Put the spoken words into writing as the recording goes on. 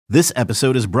This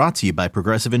episode is brought to you by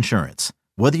Progressive Insurance.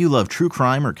 Whether you love true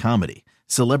crime or comedy,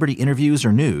 celebrity interviews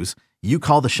or news, you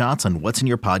call the shots on what's in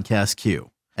your podcast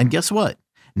queue. And guess what?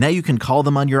 Now you can call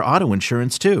them on your auto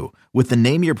insurance too with the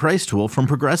Name Your Price tool from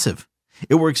Progressive.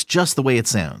 It works just the way it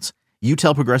sounds. You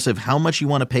tell Progressive how much you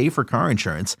want to pay for car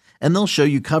insurance, and they'll show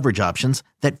you coverage options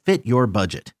that fit your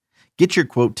budget. Get your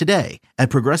quote today at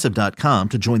Progressive.com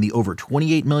to join the over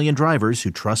 28 million drivers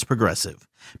who trust Progressive.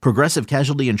 Progressive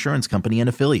Casualty Insurance Company and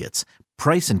Affiliates.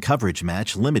 Price and coverage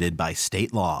match limited by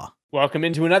state law. Welcome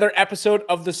into another episode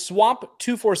of the Swamp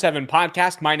 247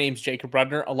 podcast. My name's Jacob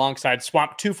Rudner alongside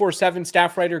Swamp 247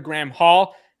 staff writer Graham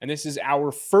Hall. And this is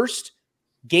our first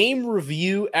game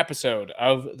review episode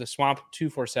of the Swamp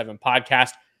 247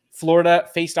 podcast. Florida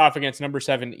faced off against number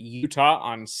 7 Utah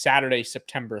on Saturday,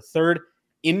 September 3rd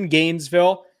in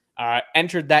Gainesville.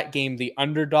 Entered that game the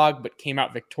underdog, but came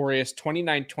out victorious.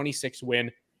 29-26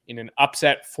 win in an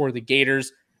upset for the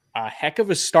Gators. A heck of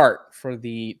a start for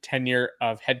the tenure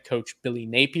of head coach Billy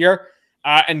Napier.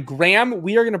 And Graham,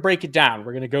 we are going to break it down.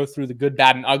 We're going to go through the good,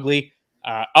 bad, and ugly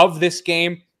of this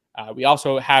game. We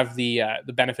also have the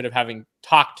benefit of having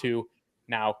talked to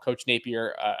now Coach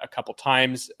Napier a couple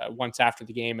times, once after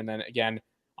the game, and then again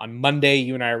on Monday.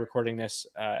 You and I are recording this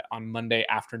on Monday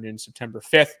afternoon, September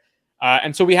 5th.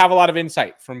 And so we have a lot of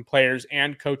insight from players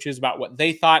and coaches about what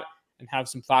they thought and have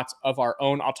some thoughts of our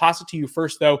own. I'll toss it to you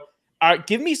first, though.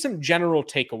 Give me some general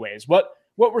takeaways. What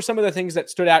were some of the things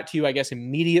that stood out to you, I guess,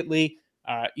 immediately,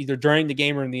 either during the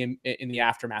game or in the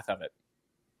aftermath of it?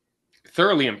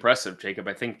 Thoroughly impressive, Jacob.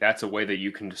 I think that's a way that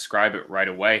you can describe it right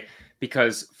away,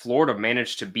 because Florida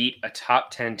managed to beat a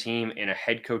top 10 team in a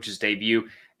head coach's debut,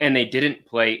 and they didn't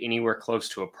play anywhere close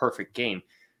to a perfect game.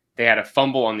 They had a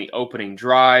fumble on the opening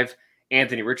drive.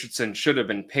 Anthony Richardson should have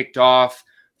been picked off.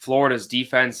 Florida's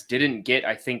defense didn't get,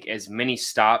 I think, as many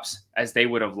stops as they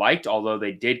would have liked, although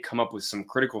they did come up with some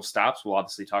critical stops. We'll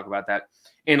obviously talk about that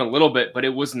in a little bit, but it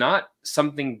was not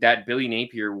something that Billy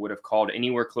Napier would have called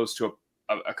anywhere close to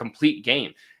a complete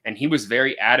game. And he was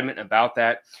very adamant about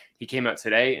that. He came out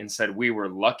today and said, we were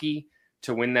lucky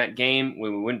to win that game.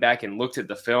 When we went back and looked at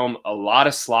the film, a lot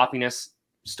of sloppiness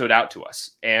stood out to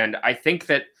us. And I think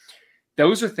that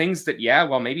those are things that,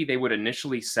 while maybe they would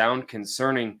initially sound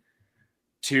concerning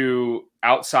to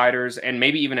outsiders and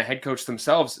maybe even a head coach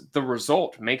themselves, the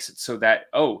result makes it so that,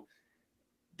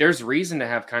 there's reason to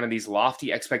have kind of these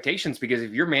lofty expectations, because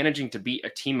if you're managing to beat a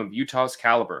team of Utah's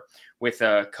caliber with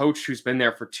a coach who's been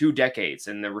there for 2 decades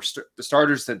and the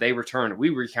starters that they returned, we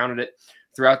recounted it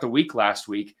throughout the week last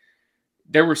week.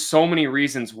 There were so many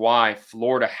reasons why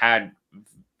Florida had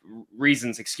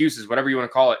excuses, whatever you want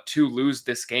to call it, to lose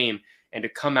this game and to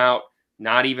come out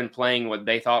not even playing what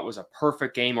they thought was a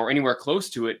perfect game or anywhere close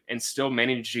to it and still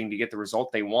managing to get the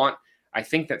result they want. I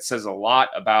think that says a lot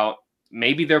about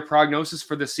maybe their prognosis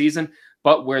for the season,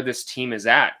 but where this team is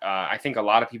at. I think a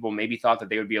lot of people maybe thought that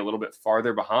they would be a little bit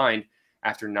farther behind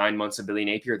after 9 months of Billy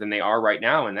Napier than they are right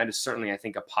now. And that is certainly, I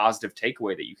think, a positive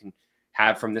takeaway that you can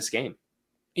have from this game.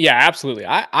 Yeah, absolutely.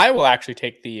 I will actually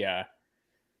take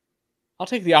I'll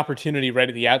take the opportunity right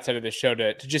at the outset of this show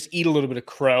to just eat a little bit of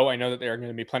crow. I know that there are going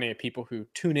to be plenty of people who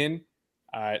tune in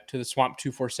to the Swamp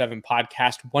 247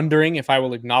 podcast wondering if I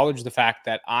will acknowledge the fact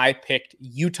that I picked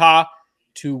Utah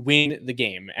to win the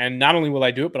game. And not only will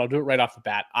I do it, but I'll do it right off the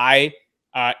bat. I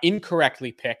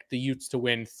incorrectly picked the Utes to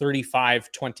win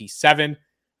 35-27.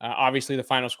 Obviously, the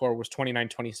final score was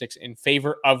 29-26 in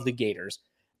favor of the Gators.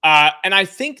 And I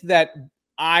think that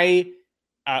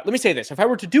let me say this. If I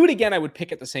were to do it again, I would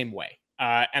pick it the same way.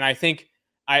 And I think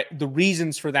the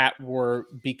reasons for that were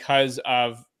because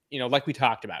of, like we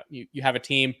talked about, you have a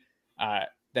team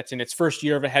that's in its first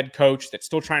year of a head coach that's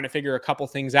still trying to figure a couple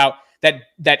things out,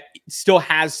 that still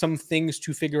has some things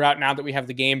to figure out now that we have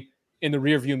the game in the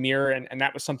rearview mirror. And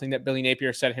that was something that Billy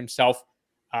Napier said himself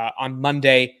on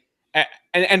Monday.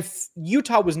 And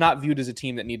Utah was not viewed as a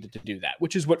team that needed to do that,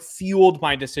 which is what fueled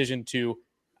my decision to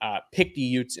pick the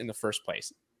Utes in the first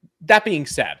place. That being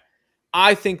said,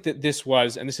 I think that this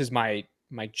was, and this is my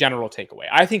general takeaway,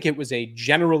 I think it was a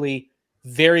generally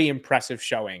very impressive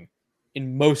showing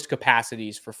in most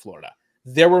capacities for Florida.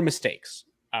 There were mistakes.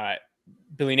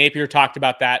 Billy Napier talked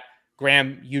about that.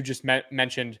 Graham, you just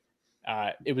mentioned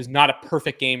it was not a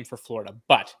perfect game for Florida,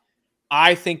 but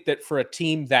I think that for a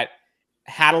team that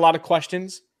had a lot of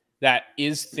questions, that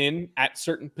is thin at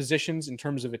certain positions in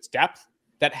terms of its depth,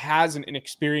 that has an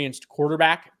inexperienced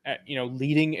quarterback,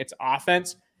 leading its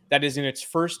offense, that is in its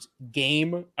first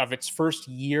game of its first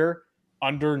year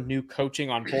under new coaching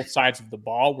on both sides of the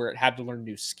ball, where it had to learn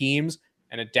new schemes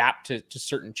and adapt to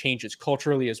certain changes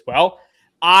culturally as well.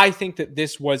 I think that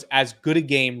this was as good a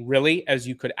game really as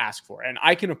you could ask for. And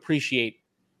I can appreciate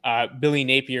Billy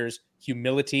Napier's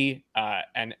humility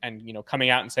and coming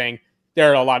out and saying there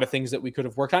are a lot of things that we could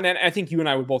have worked on. And I think you and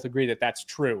I would both agree that that's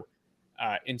true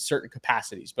in certain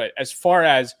capacities. But as far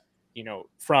as,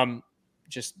 from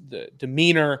just the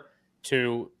demeanor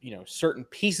to, certain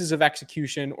pieces of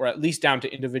execution, or at least down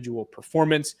to individual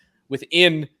performance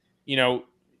within, the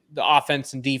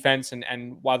offense and defense.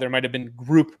 And while there might have been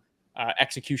group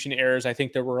execution errors, I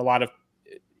think there were a lot of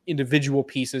individual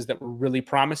pieces that were really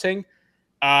promising.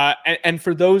 And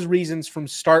for those reasons, from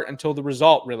start until the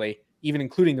result, really, even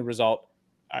including the result,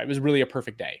 it was really a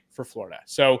perfect day for Florida.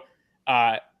 So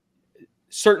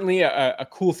certainly a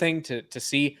cool thing to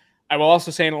see. I will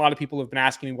also say, and a lot of people have been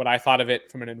asking me what I thought of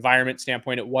it from an environment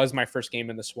standpoint. It was my first game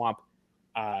in the Swamp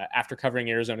after covering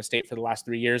Arizona State for the last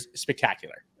 3 years.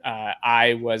 Spectacular.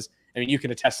 You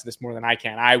can attest to this more than I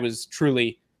can. I was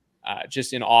truly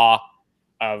just in awe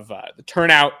of the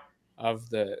turnout, of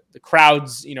the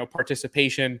crowd's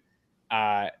participation,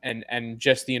 and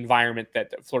just the environment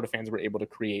that Florida fans were able to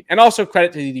create. And also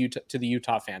credit to the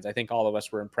Utah fans. I think all of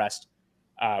us were impressed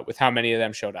with how many of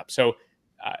them showed up. So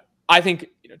I think,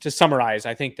 to summarize,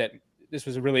 I think that this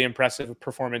was a really impressive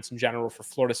performance in general for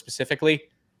Florida specifically,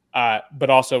 but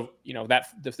also that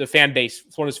the fan base,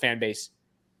 Florida's fan base,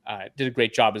 did a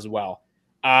great job as well.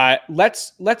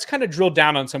 Let's kind of drill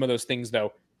down on some of those things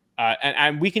though.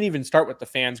 And we can even start with the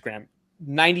fans, Graham.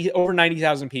 Over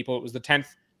 90,000 people. It was the 10th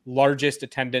largest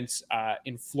attendance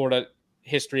in Florida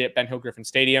history at Ben Hill Griffin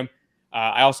Stadium.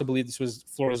 I also believe this was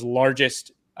Florida's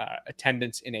largest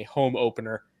attendance in a home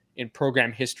opener in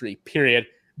program history, period.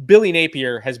 Billy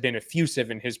Napier has been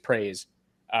effusive in his praise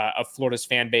of Florida's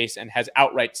fan base and has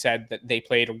outright said that they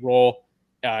played a role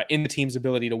in the team's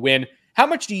ability to win. How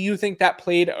much do you think that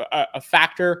played a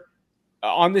factor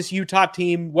on this Utah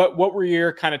team? What were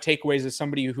your kind of takeaways as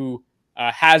somebody who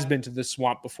has been to the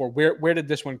Swamp before? Where did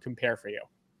this one compare for you?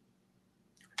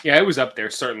 Yeah, it was up there,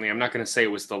 certainly. I'm not going to say it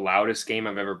was the loudest game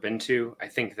I've ever been to. I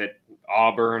think that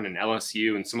Auburn and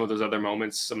LSU and some of those other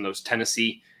moments, some of those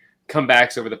Tennessee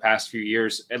comebacks over the past few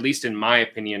years, at least in my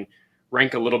opinion,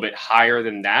 rank a little bit higher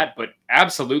than that. But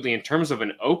absolutely, in terms of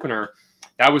an opener,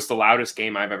 that was the loudest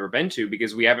game I've ever been to,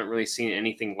 because we haven't really seen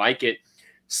anything like it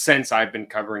since I've been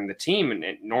covering the team, and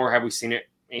nor have we seen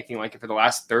anything like it for the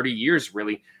last 30 years,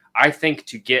 really. I think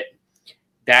to get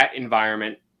that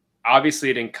environment,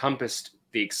 obviously it encompassed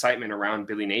the excitement around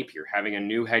Billy Napier, having a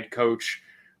new head coach,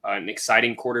 an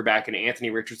exciting quarterback in Anthony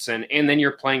Richardson, and then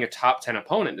you're playing a top 10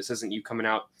 opponent. This isn't you coming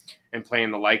out and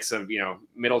playing the likes of,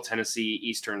 Middle Tennessee,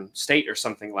 Eastern State, or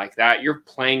something like that. You're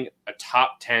playing a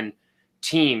top 10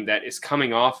 team that is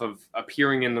coming off of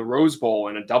appearing in the Rose Bowl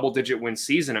in a double-digit win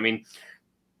season. I mean,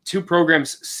 two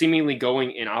programs seemingly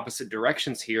going in opposite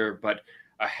directions here, but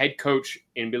a head coach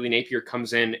in Billy Napier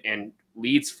comes in and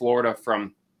leads Florida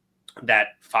from that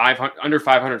under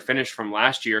 500 finish from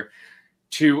last year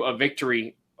to a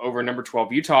victory over number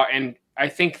 12 Utah. And I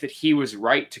think that he was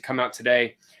right to come out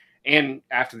today and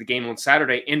after the game on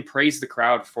Saturday and praise the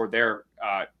crowd for their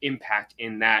impact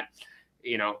in that.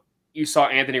 You saw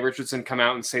Anthony Richardson come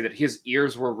out and say that his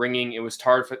ears were ringing. It was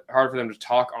hard for them to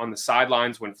talk on the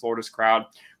sidelines when Florida's crowd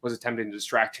was attempting to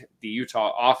distract the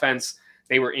Utah offense.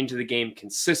 They were into the game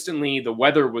consistently. The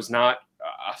weather was not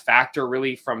a factor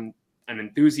really from an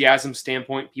enthusiasm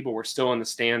standpoint. People were still in the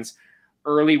stands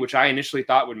early, which I initially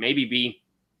thought would maybe be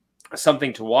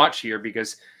something to watch here,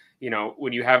 because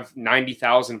when you have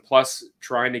 90,000 plus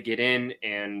trying to get in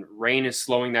and rain is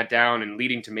slowing that down and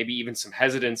leading to maybe even some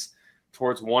hesitance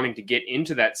towards wanting to get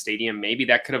into that stadium, maybe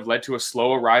that could have led to a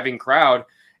slow arriving crowd.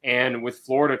 And with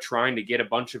Florida trying to get a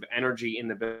bunch of energy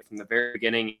from the very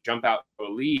beginning, jump out to a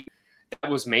lead,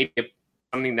 that was maybe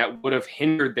something that would have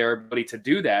hindered their ability to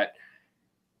do that.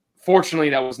 Fortunately,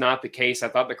 that was not the case. I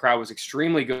thought the crowd was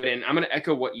extremely good. And I'm going to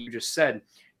echo what you just said.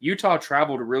 Utah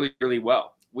traveled really, really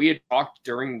well. We had talked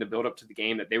during the build-up to the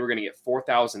game that they were going to get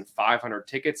 4,500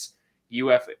 tickets.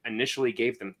 UF initially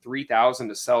gave them 3,000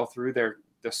 to sell through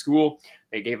the school.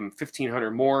 They gave them 1,500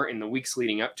 more in the weeks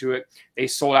leading up to it. They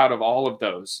sold out of all of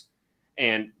those.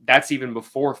 And that's even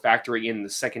before factoring in the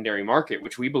secondary market,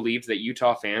 which we believed that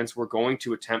Utah fans were going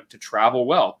to attempt to travel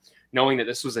well, knowing that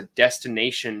this was a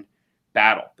destination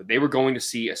battle, that they were going to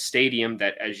see a stadium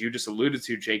that, as you just alluded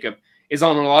to, Jacob, is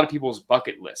on a lot of people's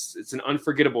bucket lists. It's an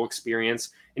unforgettable experience.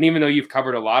 And even though you've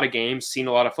covered a lot of games, seen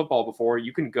a lot of football before,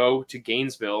 you can go to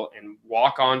Gainesville and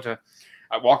walk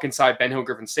inside Ben Hill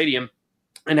Griffin Stadium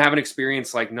and have an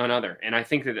experience like none other. And I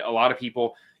think that a lot of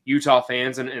people, Utah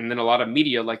fans, and then a lot of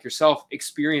media like yourself,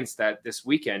 experienced that this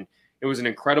weekend. It was an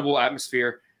incredible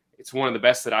atmosphere. It's one of the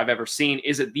best that I've ever seen.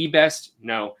 Is it the best?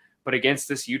 No. But against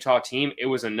this Utah team, it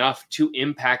was enough to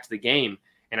impact the game.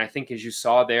 And I think as you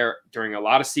saw there during a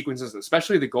lot of sequences,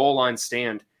 especially the goal line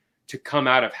stand to come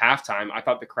out of halftime, I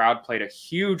thought the crowd played a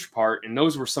huge part. And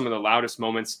those were some of the loudest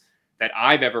moments that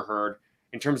I've ever heard.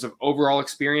 In terms of overall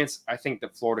experience, I think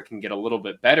that Florida can get a little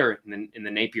bit better in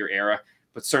the Napier era,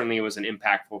 but certainly it was an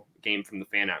impactful game from the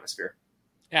fan atmosphere.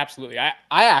 Absolutely. I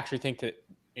actually think that,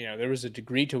 there was a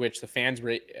degree to which the fans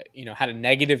were, had a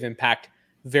negative impact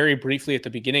very briefly at the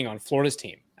beginning on Florida's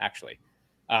team, actually.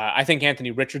 I think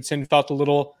Anthony Richardson felt a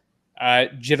little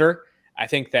jitter. I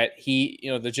think that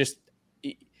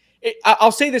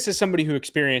I'll say this as somebody who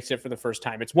experienced it for the first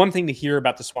time. It's one thing to hear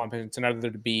about the Swamp, and it's another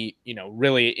to be,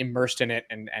 really immersed in it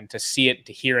and to see it,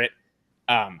 to hear it.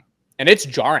 And it's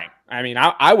jarring. I mean,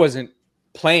 I wasn't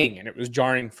playing, and it was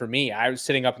jarring for me. I was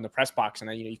sitting up in the press box,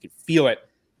 and you could feel it.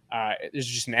 There's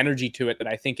just an energy to it that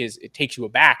I think it takes you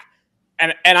aback.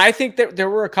 And I think that there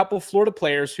were a couple Florida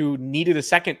players who needed a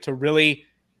second to really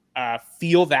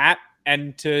feel that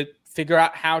and to figure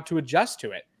out how to adjust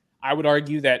to it. I would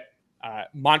argue that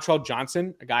Montrell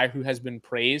Johnson, a guy who has been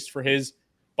praised for his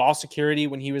ball security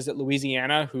when he was at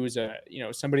Louisiana, who's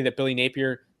somebody that Billy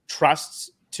Napier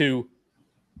trusts to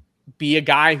be a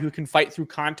guy who can fight through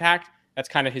contact. That's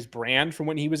kind of his brand from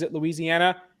when he was at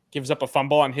Louisiana. Gives up a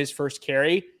fumble on his first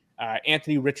carry.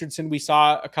 Anthony Richardson, we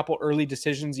saw a couple early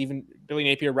decisions. Even Billy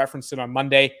Napier referenced it on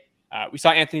Monday. We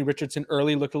saw Anthony Richardson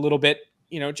early look a little bit,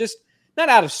 just not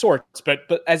out of sorts,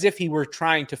 but as if he were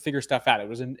trying to figure stuff out.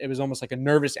 It was almost like a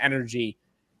nervous energy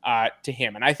to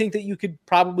him. And I think that you could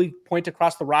probably point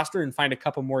across the roster and find a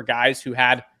couple more guys who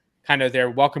had kind of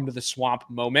their welcome to the Swamp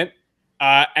moment.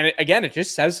 And again, it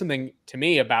just says something to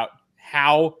me about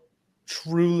how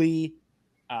truly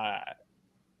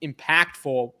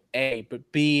impactful, A,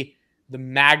 but B, the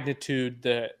magnitude,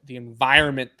 the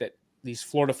environment that these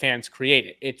Florida fans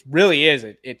create. It really is.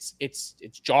 It's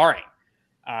jarring.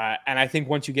 And I think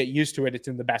once you get used to it, it's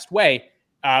in the best way.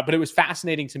 But it was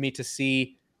fascinating to me to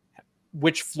see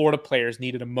which Florida players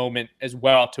needed a moment as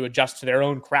well to adjust to their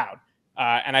own crowd.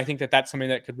 And I think that that's something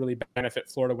that could really benefit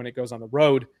Florida when it goes on the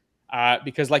road.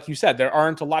 Because like you said, there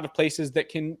aren't a lot of places that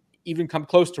can even come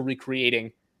close to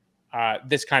recreating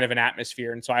this kind of an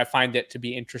atmosphere. And so I find it to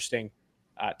be interesting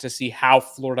to see how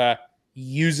Florida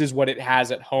uses what it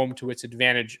has at home to its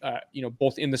advantage,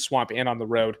 both in the Swamp and on the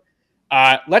road.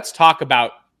 Let's talk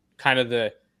about kind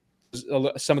of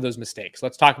some of those mistakes.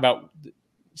 Let's talk about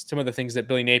some of the things that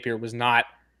Billy Napier was not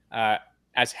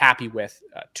as happy with.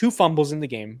 2 fumbles in the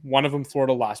game. One of them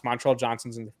Florida lost. Montrell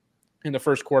Johnson's in the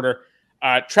first quarter.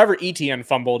 Trevor Etienne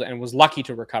fumbled and was lucky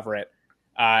to recover it.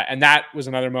 And that was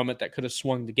another moment that could have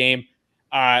swung the game.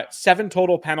 7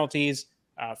 total penalties.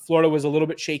 Florida was a little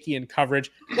bit shaky in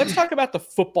coverage. Let's talk about the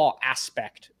football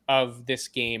aspect of this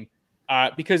game.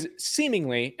 Because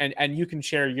seemingly, and you can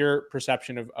share your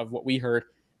perception of what we heard,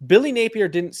 Billy Napier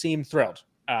didn't seem thrilled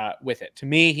with it. To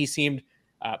me, he seemed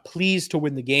pleased to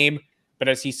win the game. But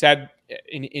as he said,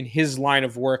 in his line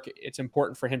of work, it's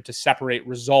important for him to separate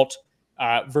result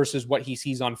versus what he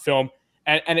sees on film.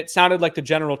 And it sounded like the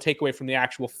general takeaway from the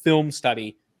actual film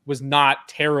study was not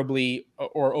terribly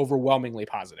or overwhelmingly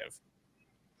positive.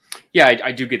 Yeah,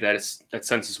 I do get that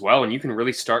sense as well. And you can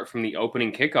really start from the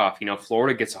opening kickoff.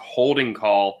 Florida gets a holding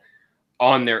call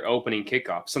on their opening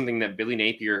kickoff, something that Billy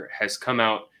Napier has come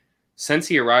out since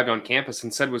he arrived on campus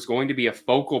and said was going to be a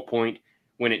focal point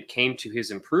when it came to his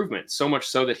improvement. So much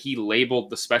so that he labeled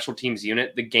the special teams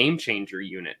unit the game changer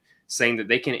unit, saying that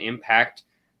they can impact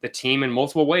the team in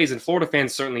multiple ways. And Florida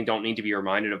fans certainly don't need to be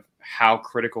reminded of how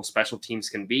critical special teams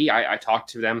can be. I talked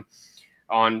to them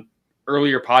on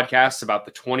earlier podcasts about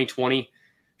the 2020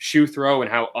 shoe throw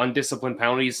and how undisciplined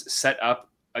penalties set up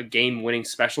a game-winning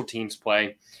special teams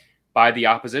play by the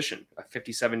opposition, a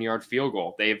 57-yard field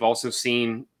goal. They've also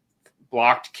seen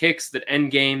blocked kicks that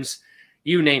end games,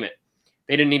 you name it.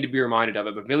 They didn't need to be reminded of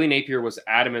it, but Billy Napier was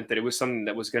adamant that it was something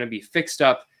that was going to be fixed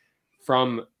up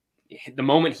from the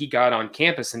moment he got on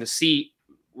campus. And to see,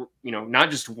 not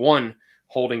just one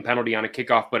holding penalty on a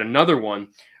kickoff, but another one,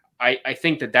 I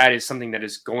think that is something that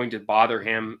is going to bother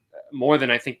him more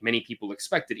than I think many people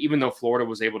expected, even though Florida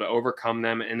was able to overcome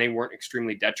them and they weren't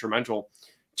extremely detrimental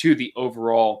to the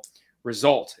overall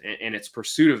result and its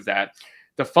pursuit of that.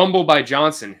 The fumble by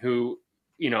Johnson, who,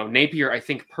 Napier, I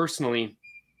think personally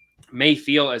may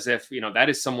feel as if, that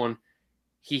is someone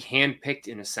he handpicked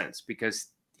in a sense because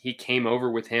he came over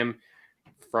with him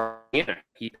from Indiana.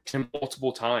 He picked him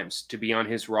multiple times to be on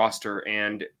his roster,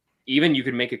 and even you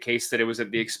could make a case that it was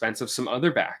at the expense of some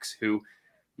other backs who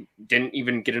didn't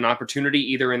even get an opportunity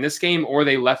either in this game or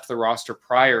they left the roster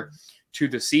prior to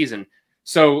the season.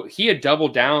 So he had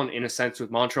doubled down in a sense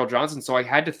with Montrell Johnson. So I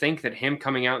had to think that him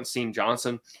coming out and seeing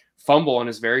Johnson fumble on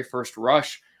his very first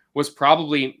rush was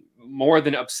probably more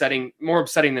upsetting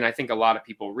than I think a lot of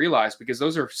people realize, because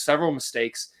those are several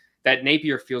mistakes that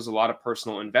Napier feels a lot of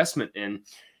personal investment in.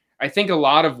 I think a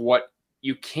lot of what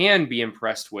you can be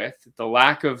impressed with, the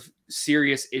lack of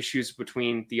serious issues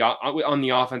on the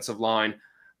offensive line,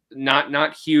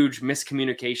 not huge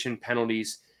miscommunication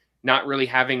penalties, not really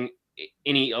having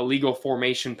any illegal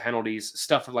formation penalties,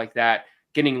 stuff like that,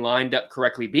 getting lined up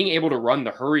correctly, being able to run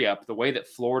the hurry up the way that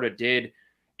Florida did,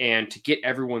 and to get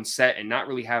everyone set and not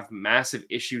really have massive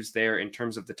issues there in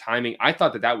terms of the timing. I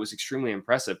thought that was extremely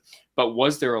impressive. But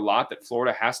was there a lot that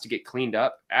Florida has to get cleaned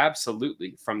up?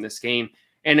 Absolutely, from this game.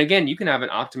 And again, you can have an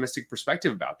optimistic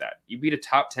perspective about that. You beat a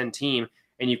top 10 team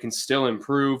and you can still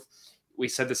improve. We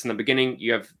said this in the beginning.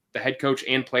 You have the head coach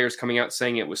and players coming out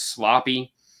saying it was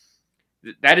sloppy.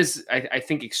 That is, I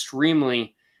think,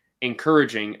 extremely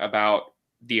encouraging about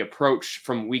the approach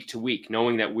from week to week,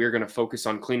 knowing that we're going to focus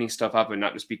on cleaning stuff up and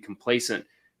not just be complacent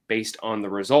based on the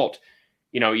result.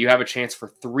 You have a chance for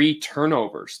 3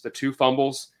 turnovers, the 2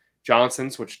 fumbles,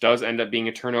 Johnson's, which does end up being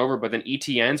a turnover, but then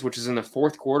ETN's, which is in the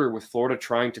fourth quarter with Florida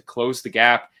trying to close the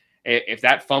gap. If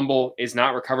that fumble is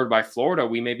not recovered by Florida,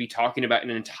 we may be talking about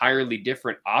an entirely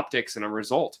different optics and a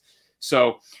result.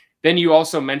 So then you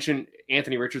also mentioned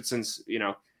Anthony Richardson's,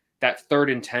 that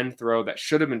 3rd and 10 throw that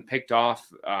should have been picked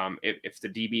off if the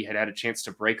DB had a chance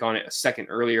to break on it a second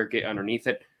earlier, get underneath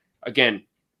it. Again,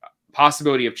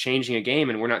 possibility of changing a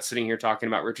game, and we're not sitting here talking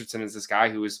about Richardson as this guy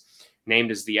who was named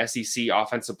as the SEC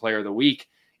Offensive Player of the Week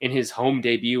in his home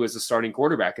debut as a starting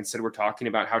quarterback. Instead, we're talking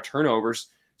about how turnovers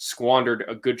squandered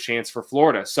a good chance for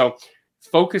Florida. So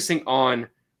focusing on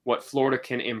what Florida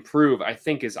can improve, I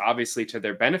think, is obviously to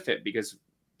their benefit, because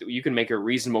you can make a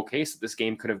reasonable case that this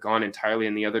game could have gone entirely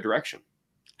in the other direction.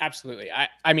 Absolutely.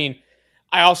 I mean,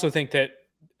 I also think that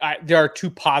there are 2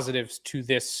 positives to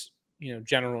this,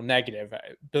 general negative.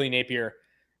 Billy Napier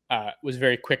was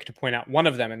very quick to point out one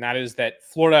of them, and that is that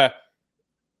Florida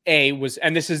was,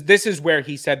 and this is where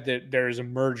he said that there is a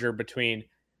merger between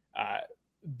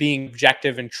being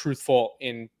objective and truthful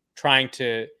in trying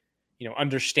to,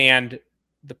 understand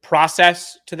the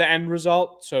process to the end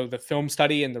result. So the film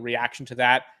study and the reaction to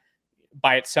that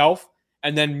by itself,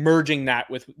 and then merging that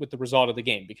with the result of the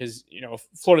game, because,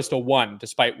 Florida still won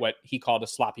despite what he called a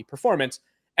sloppy performance.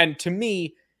 And to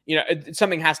me,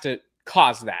 something has to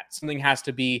cause that. Something has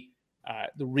to be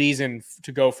the reason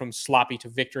to go from sloppy to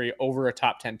victory over a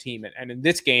top 10 team. And in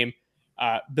this game,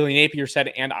 Billy Napier said,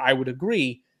 and I would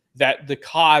agree, that the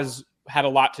cause had a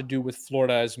lot to do with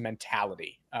Florida's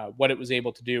mentality, what it was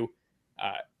able to do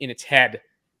in its head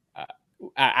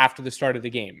after the start of the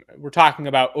game. We're talking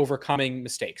about overcoming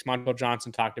mistakes. Montrell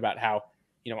Johnson talked about how,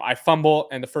 I fumble,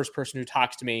 and the first person who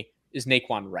talks to me is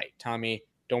Naquan Wright, telling me,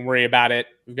 don't worry about it.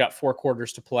 We've got 4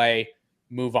 quarters to play,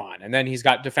 move on. And then he's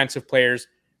got defensive players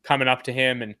coming up to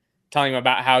him and telling him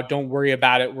about how, don't worry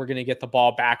about it. We're going to get the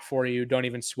ball back for you. Don't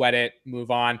even sweat it.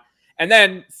 Move on. And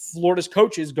then Florida's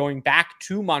coaches going back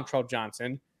to Montrell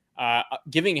Johnson,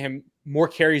 giving him more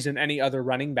carries than any other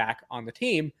running back on the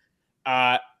team.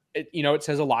 It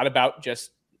says a lot about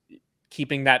just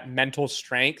keeping that mental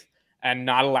strength and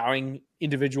not allowing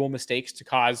individual mistakes to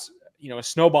cause, a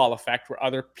snowball effect where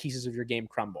other pieces of your game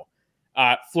crumble.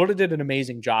 Florida did an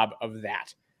amazing job of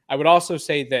that. I would also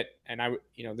say that, and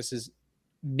this is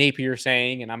Napier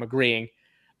saying, and I'm agreeing,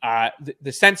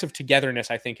 the sense of togetherness,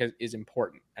 I think, is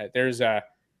important. There's a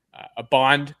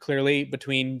bond clearly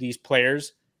between these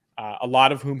players, a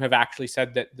lot of whom have actually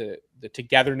said that the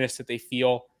togetherness that they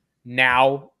feel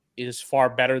now is far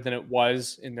better than it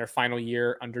was in their final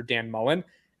year under Dan Mullen.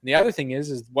 And the other thing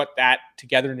is what that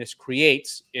togetherness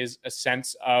creates is a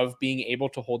sense of being able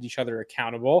to hold each other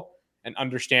accountable and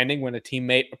understanding when a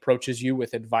teammate approaches you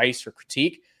with advice or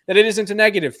critique that it isn't a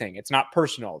negative thing. It's not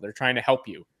personal. They're trying to help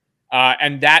you.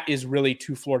 And that is really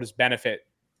to Florida's benefit.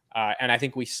 And I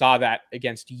think we saw that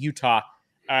against Utah.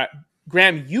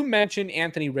 Graham, you mentioned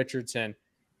Anthony Richardson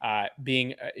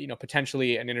being,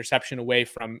 potentially an interception away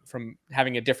from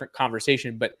having a different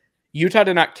conversation, but Utah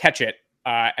did not catch it.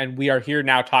 And we are here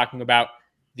now talking about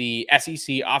the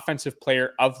SEC Offensive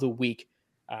Player of the Week.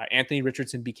 Anthony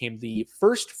Richardson became the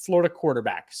first Florida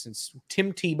quarterback since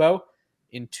Tim Tebow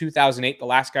in 2008, the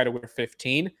last guy to wear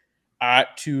 15,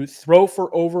 to throw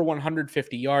for over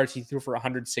 150 yards. He threw for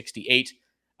 168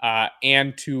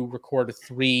 and to record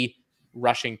 3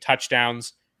 rushing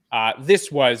touchdowns.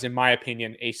 This was, in my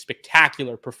opinion, a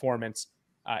spectacular performance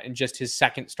in just his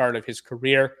second start of his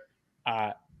career.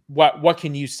 What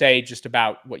can you say just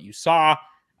about what you saw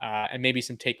and maybe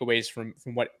some takeaways from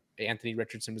what Anthony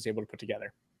Richardson was able to put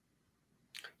together.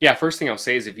 Yeah, first thing I'll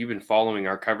say is if you've been following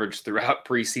our coverage throughout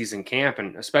preseason camp,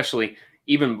 and especially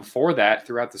even before that,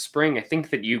 throughout the spring, I think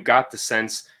that you got the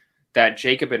sense that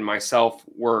Jacob and myself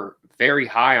were very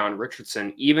high on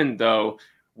Richardson, even though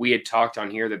we had talked on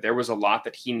here that there was a lot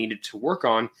that he needed to work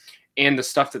on. And the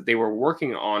stuff that they were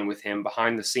working on with him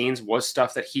behind the scenes was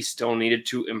stuff that he still needed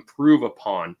to improve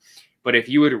upon. But if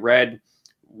you had read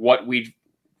what we've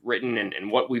written and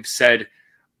what we've said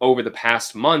over the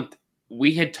past month,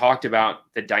 we had talked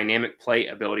about the dynamic play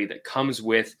ability that comes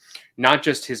with not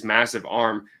just his massive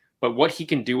arm, but what he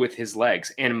can do with his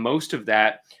legs. And most of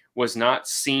that was not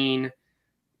seen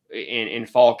in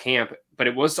fall camp, but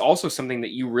it was also something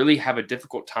that you really have a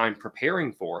difficult time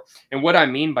preparing for. And what I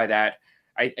mean by that,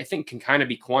 I think can kind of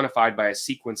be quantified by a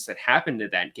sequence that happened in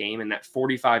that game and that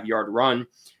 45-yard run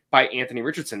by Anthony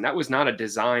Richardson. That was not a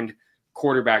designed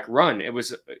quarterback run. It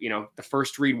was, the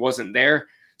first read wasn't there,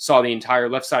 saw the entire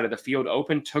left side of the field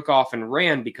open, took off and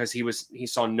ran because he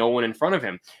saw no one in front of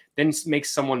him, then makes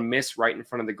someone miss right in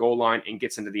front of the goal line and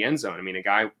gets into the end zone. I mean, a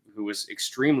guy who was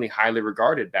extremely highly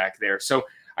regarded back there. So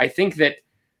I think that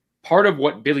part of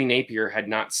what Billy Napier had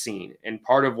not seen and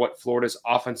part of what Florida's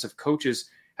offensive coaches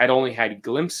had only had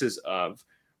glimpses of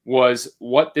was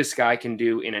what this guy can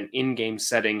do in an in-game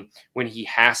setting when he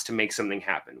has to make something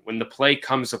happen, when the play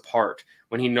comes apart,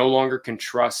 when he no longer can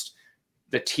trust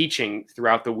the teaching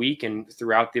throughout the week and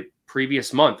throughout the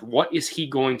previous month. What is he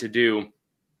going to do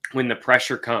when the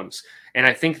pressure comes? And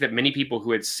I think that many people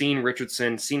who had seen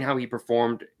Richardson, seen how he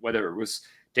performed, whether it was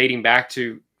dating back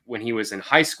to when he was in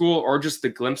high school or just the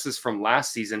glimpses from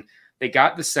last season, they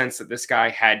got the sense that this guy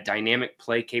had dynamic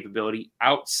play capability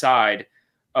outside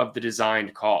of the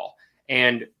designed call.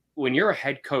 And when you're a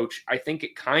head coach, I think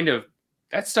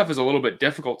that stuff is a little bit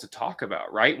difficult to talk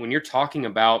about, right? When you're talking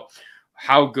about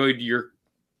how good your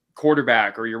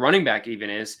quarterback or your running back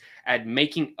even is at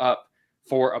making up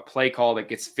for a play call that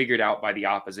gets figured out by the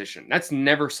opposition. That's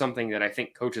never something that I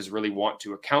think coaches really want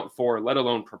to account for, let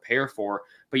alone prepare for.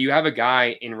 But you have a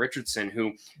guy in Richardson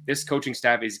who this coaching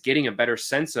staff is getting a better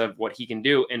sense of what he can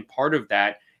do. And part of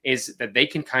that is that they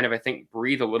can kind of, I think,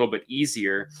 breathe a little bit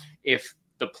easier if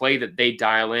the play that they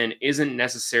dial in isn't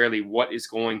necessarily what is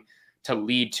going to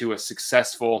lead to a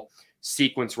successful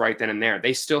sequence right then and there.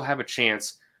 They still have a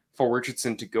chance for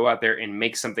Richardson to go out there and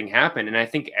make something happen. And I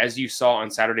think as you saw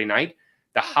on Saturday night,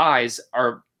 the highs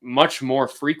are much more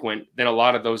frequent than a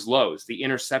lot of those lows. The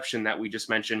interception that we just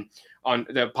mentioned on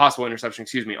the possible interception,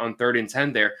 on 3rd and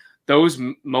 10 there, those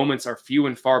moments are few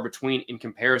and far between in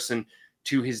comparison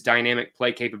to his dynamic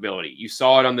play capability. You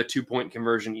saw it on the 2-point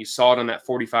conversion. You saw it on that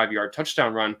 45-yard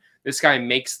touchdown run. This guy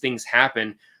makes things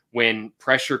happen when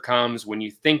pressure comes, when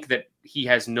you think that he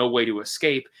has no way to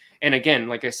escape. And again,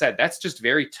 like I said, that's just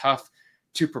very tough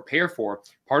to prepare for.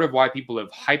 Part of why people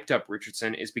have hyped up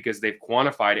Richardson is because they've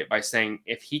quantified it by saying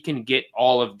if he can get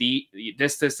all of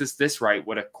this right,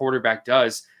 what a quarterback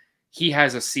does, he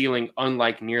has a ceiling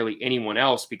unlike nearly anyone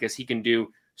else because he can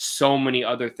do so many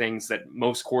other things that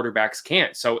most quarterbacks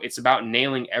can't. So it's about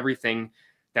nailing everything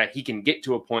that he can get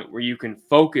to a point where you can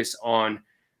focus on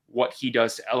what he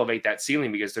does to elevate that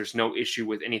ceiling because there's no issue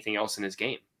with anything else in his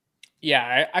game.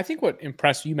 Yeah, I think what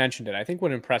impressed you mentioned it. I think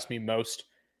what impressed me most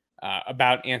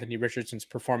about Anthony Richardson's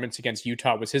performance against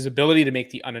Utah was his ability to make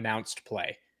the unannounced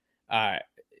play.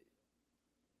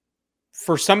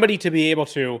 For somebody to be able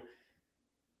to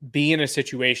be in a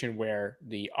situation where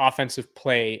the offensive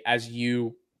play, as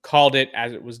you called it,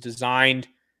 as it was designed,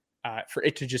 for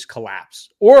it to just collapse,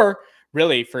 or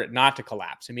really for it not to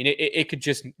collapse. I mean, it could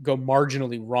just go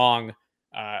marginally wrong,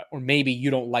 or maybe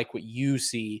you don't like what you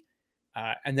see.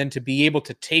 And then to be able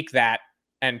to take that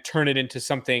and turn it into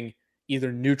something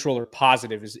either neutral or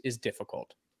positive is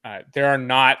difficult. There are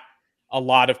not a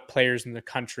lot of players in the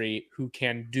country who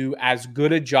can do as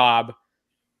good a job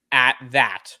at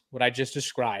that, what I just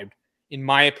described, in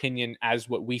my opinion, as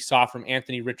what we saw from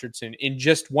Anthony Richardson in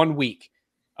just 1 week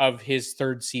of his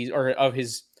third season, or of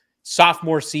his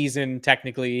sophomore season,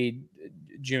 technically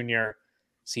junior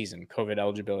season. COVID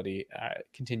eligibility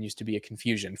continues to be a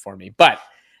confusion for me. But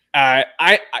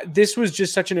this was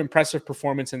just such an impressive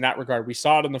performance in that regard. We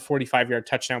saw it on the 45-yard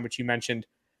touchdown, which you mentioned,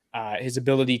 his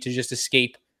ability to just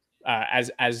escape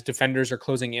as defenders are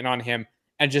closing in on him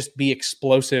and just be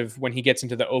explosive when he gets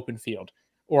into the open field.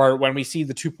 Or when we see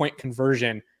the 2-point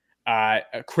conversion, a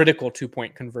critical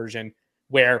 2-point conversion,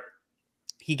 where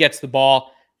he gets the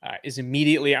ball, is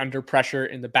immediately under pressure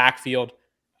in the backfield,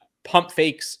 pump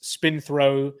fakes, spin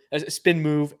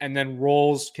move, and then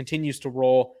continues to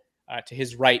roll to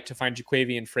his right to find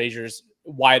Jaquavian Frazier's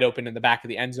wide open in the back of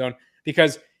the end zone,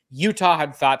 because Utah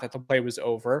had thought that the play was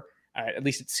over. At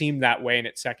least it seemed that way in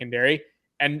its secondary.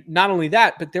 And not only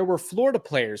that, but there were Florida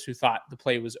players who thought the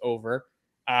play was over.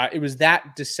 It was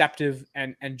that deceptive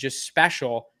and just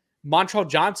special. Montrell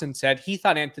Johnson said he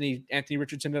thought Anthony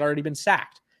Richardson had already been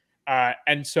sacked.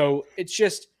 And so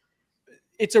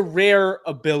it's a rare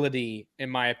ability, in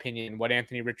my opinion, what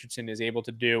Anthony Richardson is able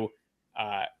to do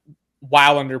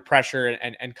while under pressure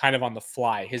and kind of on the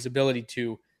fly. His ability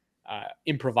to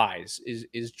improvise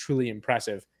is truly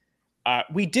impressive.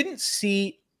 We didn't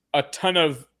see a ton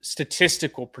of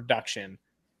statistical production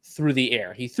through the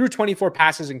air. He threw 24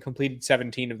 passes and completed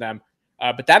 17 of them,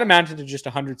 but that amounted to just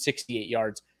 168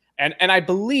 yards. And I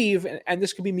believe, and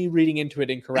this could be me reading into it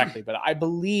incorrectly, but I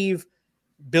believe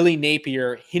Billy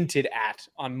Napier hinted at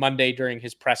on Monday during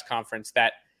his press conference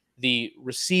that the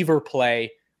receiver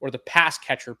play or the pass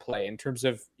catcher play in terms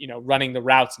of, running the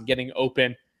routes and getting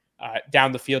open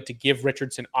down the field to give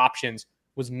Richardson options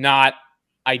was not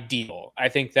ideal. I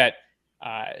think that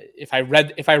if I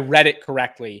read it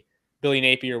correctly, Billy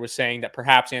Napier was saying that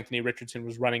perhaps Anthony Richardson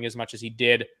was running as much as he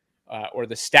did, or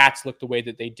the stats looked the way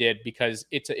that they did, because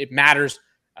it matters.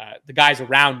 The guys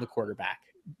around the quarterback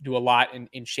do a lot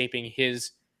in shaping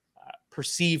his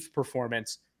perceived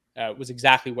performance. Was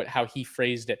exactly how he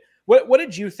phrased it. What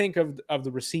did you think of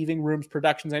the receiving room's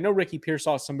productions? I know Ricky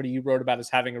Pearsall is somebody you wrote about as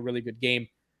having a really good game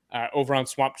over on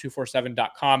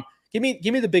swamp247.com. Give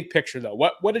me the big picture though.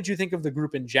 What did you think of the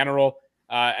group in general?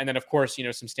 And then of course,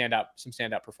 some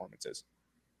standout performances.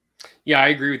 Yeah, I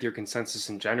agree with your consensus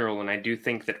in general. And I do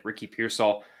think that Ricky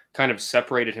Pearsall kind of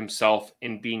separated himself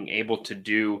in being able to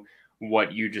do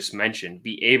what you just mentioned,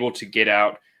 be able to get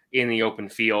out in the open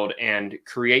field and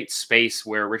create space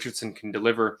where Richardson can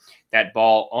deliver that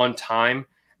ball on time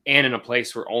and in a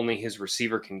place where only his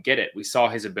receiver can get it. We saw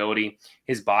his ability,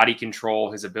 his body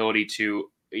control, his ability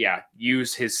to,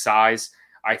 use his size,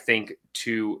 I think,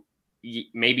 to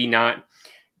maybe not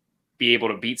be able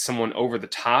to beat someone over the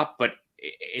top, but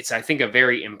it's, I think, a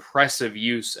very impressive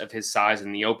use of his size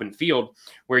in the open field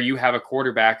where you have a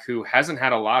quarterback who hasn't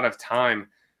had a lot of time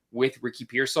with Ricky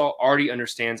Pearsall, already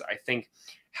understands, I think,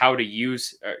 how to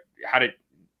use,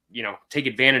 take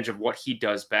advantage of what he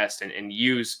does best and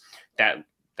use that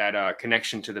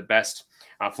connection to the best,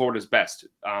 Florida's best.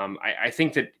 I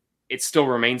think that it still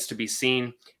remains to be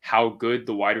seen how good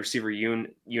the wide receiver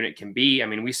unit can be. I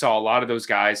mean, we saw a lot of those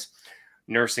guys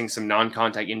nursing some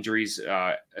non-contact injuries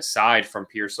aside from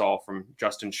Pearsall, from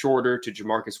Justin Shorter to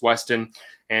Jamarcus Weston,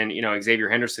 and Xavier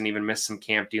Henderson even missed some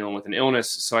camp dealing with an illness.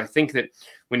 So I think that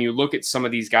when you look at some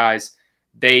of these guys,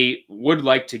 they would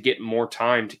like to get more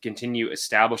time to continue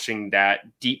establishing that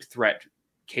deep threat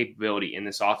capability in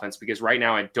this offense, because right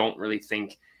now I don't really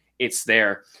think it's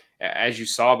there. As you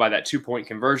saw by that 2-point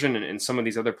conversion and some of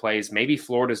these other plays, maybe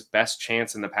Florida's best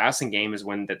chance in the passing game is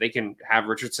when that they can have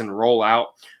Richardson roll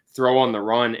out, throw on the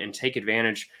run, and take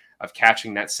advantage of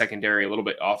catching that secondary a little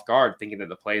bit off guard, thinking that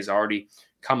the play has already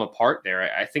come apart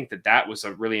there. I think that was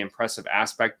a really impressive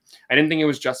aspect. I didn't think it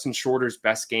was Justin Shorter's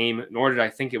best game, nor did I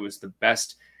think it was the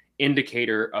best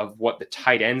indicator of what the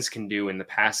tight ends can do in the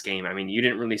pass game. I mean, you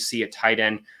didn't really see a tight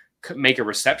end make a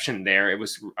reception there. It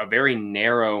was a very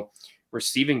narrow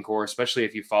receiving core, especially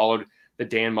if you followed the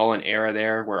Dan Mullen era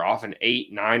there, where often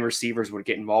 8-9 receivers would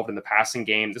get involved in the passing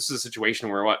game. This is a situation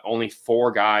where only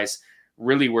 4 guys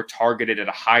really were targeted at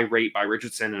a high rate by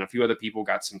Richardson, and a few other people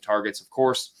got some targets, of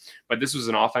course. But this was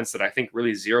an offense that I think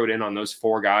really zeroed in on those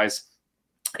 4 guys.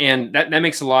 And that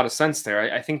makes a lot of sense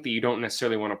there. I think that you don't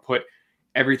necessarily want to put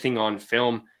everything on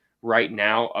film right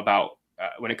now about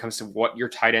when it comes to what your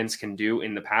tight ends can do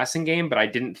in the passing game. But I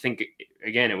didn't think,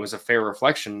 again, it was a fair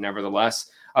reflection, nevertheless,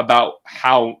 about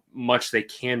how much they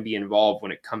can be involved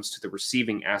when it comes to the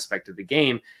receiving aspect of the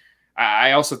game.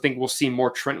 I also think we'll see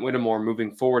more Trent Whittemore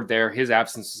moving forward there. His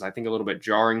absence is, I think, a little bit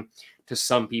jarring to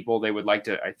some people. They would like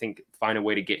to, I think, find a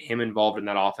way to get him involved in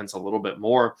that offense a little bit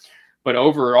more. But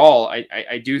overall,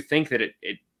 I do think that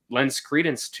it lends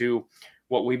credence to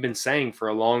what we've been saying for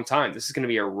a long time. This is going to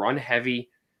be a run-heavy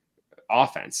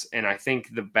offense. And I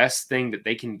think the best thing that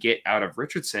they can get out of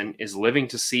Richardson is living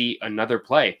to see another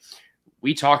play.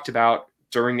 We talked about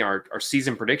during our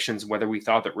season predictions whether we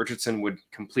thought that Richardson would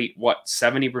complete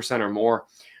 70% or more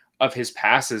of his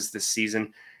passes this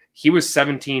season. He was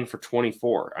 17 for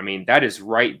 24. I mean, that is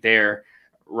right there,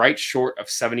 right short of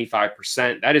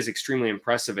 75%. That is extremely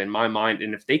impressive in my mind.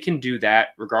 And if they can do that,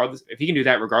 if he can do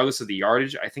that regardless of the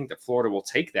yardage, I think that Florida will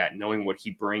take that, knowing what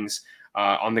he brings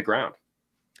on the ground.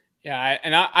 Yeah,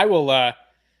 and I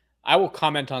will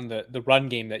comment on the run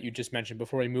game that you just mentioned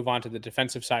before we move on to the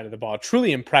defensive side of the ball.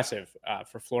 Truly impressive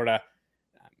for Florida.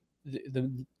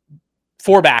 The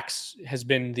 4 backs has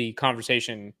been the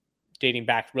conversation dating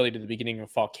back really to the beginning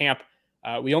of fall camp.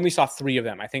 We only saw 3 of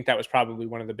them. I think that was probably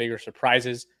one of the bigger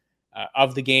surprises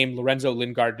of the game. Lorenzo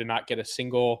Lingard did not get a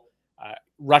single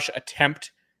rush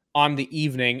attempt on the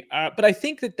evening. But I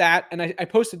think that, and I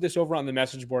posted this over on the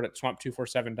message board at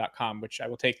swamp247.com, which I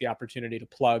will take the opportunity to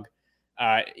plug.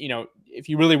 If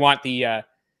you really want the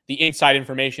inside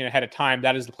information ahead of time,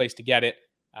 that is the place to get it.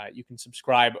 You can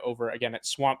subscribe over again at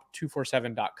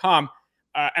swamp247.com.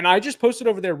 And I just posted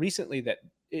over there recently that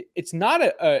it's not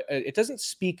it doesn't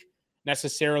speak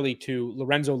necessarily to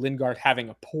Lorenzo Lingard having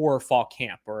a poor fall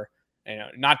camp or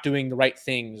not doing the right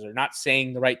things or not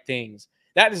saying the right things.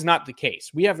 That is not the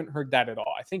case. We haven't heard that at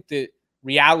all. I think the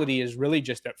reality is really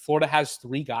just that Florida has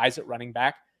 3 guys at running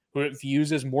back who it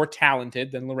views as more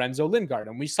talented than Lorenzo Lingard.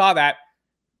 And we saw that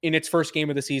in its first game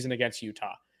of the season against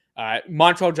Utah.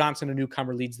 Montrell Johnson, a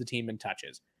newcomer, leads the team in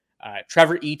touches.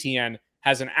 Trevor Etienne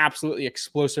has an absolutely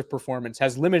explosive performance,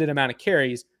 has limited amount of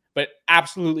carries, but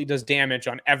absolutely does damage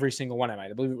on every single one of them.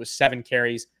 I believe it was 7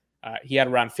 carries. He had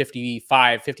around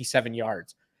 55, 57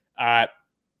 yards.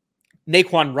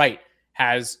 Naquan Wright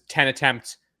has 10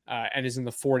 attempts and is in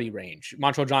the 40 range.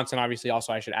 Montrell Johnson, obviously,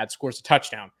 also, I should add, scores a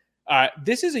touchdown.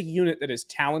 This is a unit that is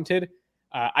talented.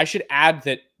 I should add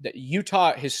that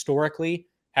Utah historically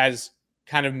has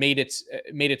kind of made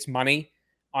its money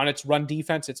on its run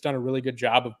defense. It's done a really good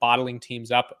job of bottling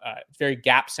teams up. It's very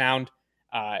gap sound.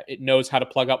 It knows how to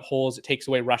plug up holes. It takes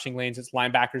away rushing lanes. Its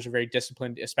linebackers are very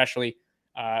disciplined, especially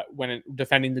when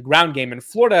defending the ground game. And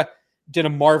Florida did a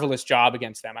marvelous job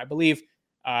against them. I believe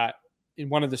in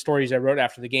one of the stories I wrote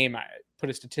after the game, I put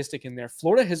a statistic in there.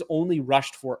 Florida has only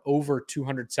rushed for over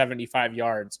 275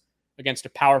 yards against a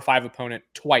Power 5 opponent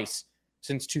twice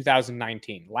since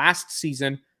 2019. Last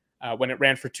season, when it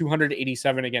ran for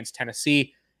 287 against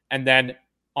Tennessee, and then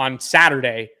on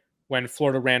Saturday, when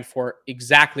Florida ran for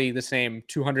exactly the same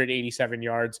 287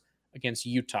 yards against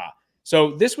Utah.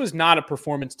 So this was not a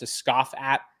performance to scoff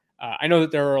at. I know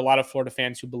that there are a lot of Florida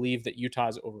fans who believe that Utah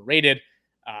is overrated,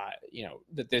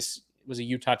 that this was a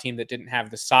Utah team that didn't have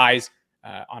the size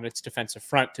on its defensive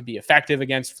front to be effective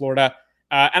against Florida.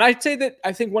 And I'd say that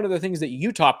I think one of the things that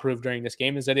Utah proved during this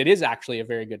game is that it is actually a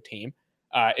very good team.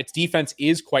 Its defense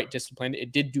is quite disciplined.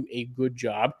 It did do a good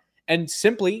job. And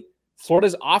simply,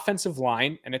 Florida's offensive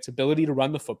line and its ability to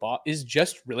run the football is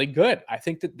just really good. I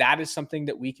think that is something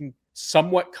that we can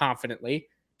somewhat confidently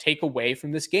take away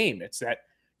from this game. It's that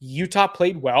Utah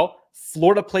played well.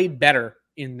 Florida played better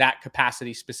in that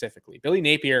capacity specifically. Billy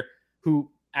Napier, who,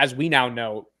 as we now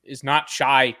know, is not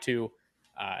shy to,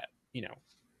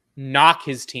 knock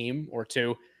his team or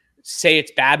to say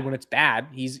it's bad when it's bad.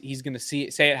 He's going to say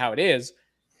it how it is.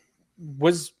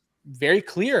 Was very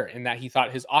clear in that he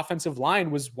thought his offensive line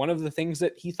was one of the things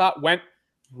that he thought went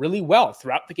really well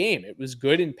throughout the game. It was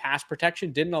good in pass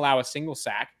protection, didn't allow a single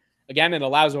sack. Again, it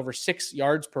allows over 6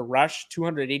 yards per rush,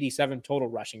 287 total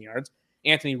rushing yards.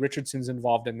 Anthony Richardson's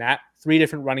involved in that. 3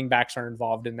 different running backs are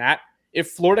involved in that.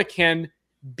 If Florida can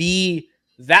be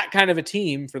that kind of a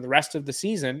team for the rest of the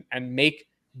season and make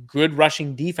good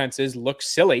rushing defenses look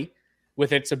silly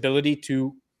with its ability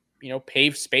to,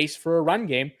 pave space for a run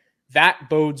game, that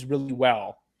bodes really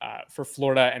well for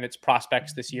Florida and its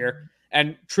prospects this year.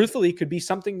 And truthfully, could be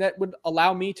something that would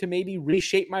allow me to maybe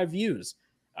reshape my views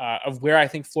of where I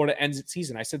think Florida ends its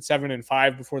season. I said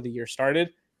 7-5 before the year started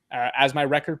as my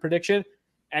record prediction.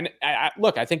 And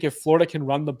I think if Florida can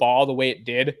run the ball the way it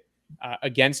did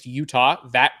against Utah,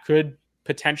 that could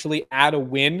potentially add a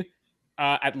win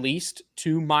at least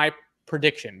to my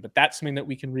prediction. But that's something that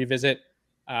we can revisit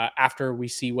after we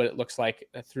see what it looks like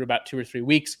through about 2 or 3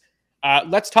 weeks.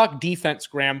 Let's talk defense,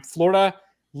 Graham. Florida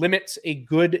limits a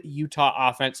good Utah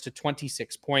offense to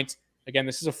 26 points. Again,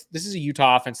 this is a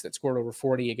Utah offense that scored over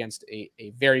 40 against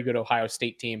a very good Ohio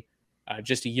State team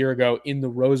just a year ago in the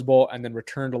Rose Bowl, and then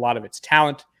returned a lot of its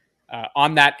talent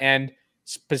on that end.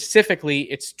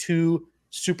 Specifically, it's 2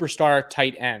 superstar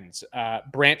tight ends,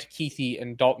 Brant Kuithe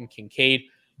and Dalton Kincaid,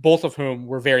 both of whom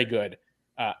were very good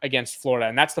against Florida.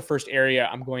 And that's the first area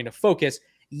I'm going to focus.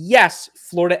 Yes,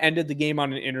 Florida ended the game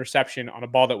on an interception on a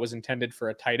ball that was intended for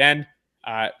a tight end.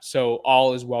 So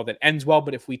all is well that ends well.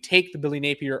 But if we take the Billy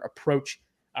Napier approach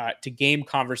to game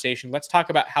conversation, let's talk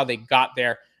about how they got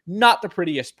there. Not the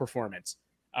prettiest performance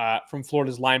from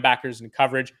Florida's linebackers and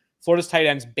coverage. Florida's tight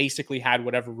ends basically had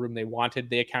whatever room they wanted.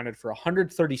 They accounted for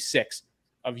 136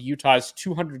 of Utah's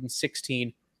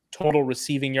 216 total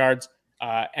receiving yards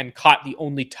and caught the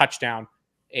only touchdown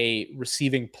a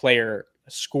receiving player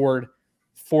scored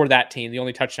for that team, the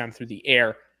only touchdown through the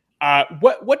air.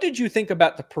 What did you think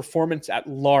about the performance at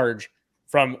large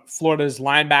from Florida's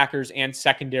linebackers and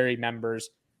secondary members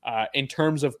in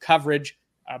terms of coverage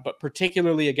but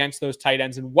particularly against those tight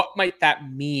ends. And what might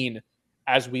that mean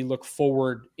as we look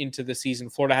forward into the season?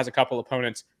 Florida has a couple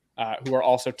opponents who are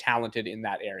also talented in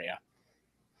that area.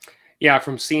 Yeah,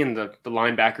 from seeing the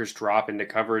linebackers drop into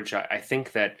coverage, I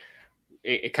think that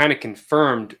it kind of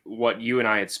confirmed what you and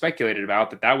I had speculated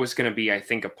about, that was going to be, I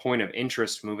think, a point of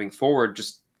interest moving forward,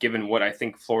 just given what I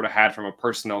think Florida had from a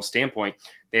personnel standpoint.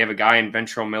 They have a guy in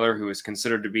Ventrell Miller who is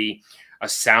considered to be a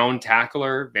sound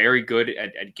tackler, very good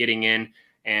at getting in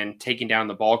and taking down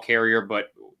the ball carrier,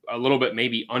 but a little bit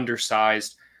maybe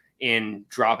undersized in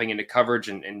dropping into coverage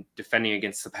and defending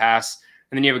against the pass.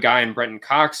 And then you have a guy in Brenton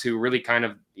Cox who really kind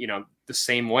of, the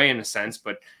same way in a sense,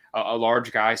 but a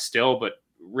large guy still, but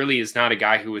really is not a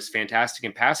guy who is fantastic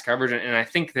in pass coverage. And I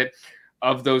think that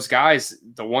of those guys,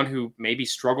 the one who maybe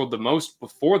struggled the most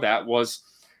before that was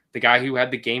the guy who had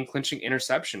the game clinching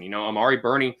interception. Amari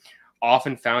Burney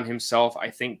often found himself, I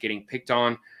think, getting picked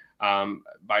on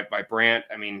by Brandt,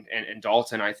 and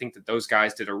Dalton. I think that those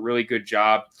guys did a really good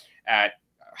job at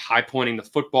high pointing the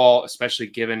football, especially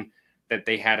given that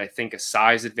they had, I think, a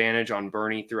size advantage on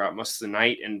Burney throughout most of the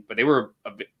night. But they were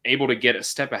able to get a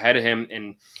step ahead of him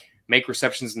and make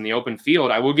receptions in the open field.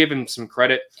 I will give him some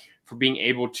credit for being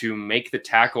able to make the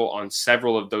tackle on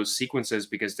several of those sequences,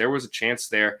 because there was a chance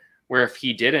there where if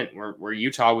he didn't, where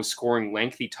Utah was scoring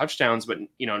lengthy touchdowns. But,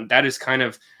 that is kind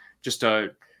of just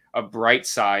a bright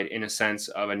side in a sense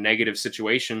of a negative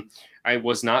situation. I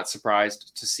was not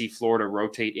surprised to see Florida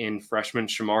rotate in freshman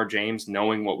Shamar James,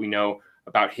 knowing what we know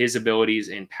about his abilities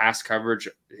in pass coverage,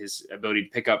 his ability to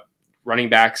pick up running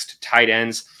backs to tight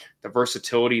ends, the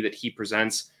versatility that he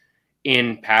presents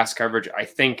in pass coverage. I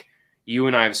think you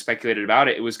and I have speculated about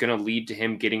it. It was going to lead to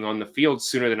him getting on the field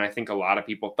sooner than I think a lot of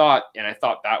people thought. And I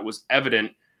thought that was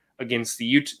evident against the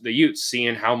Utes,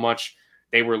 seeing how much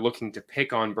they were looking to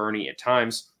pick on Burney at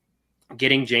times.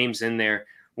 Getting James in there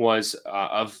was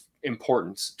of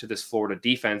importance to this Florida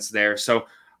defense there. So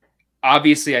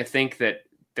obviously I think that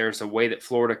there's a way that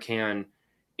Florida can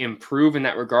improve in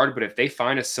that regard. But if they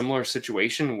find a similar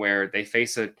situation where they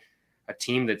face a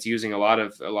team that's using a lot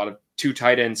of two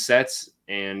tight end sets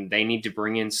and they need to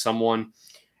bring in someone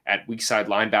at weak side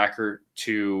linebacker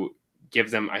to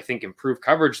give them, I think, improved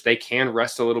coverage, they can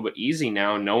rest a little bit easy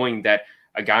now, knowing that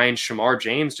a guy in Shamar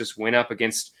James just went up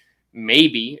against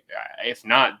maybe, if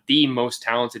not the most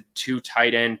talented two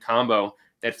tight end combo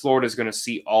that Florida is going to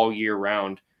see all year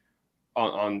round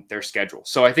on their schedule.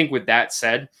 So I think with that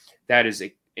said, that is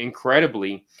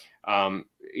incredibly,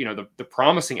 the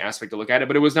promising aspect to look at it,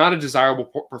 but it was not a desirable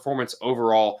performance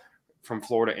overall from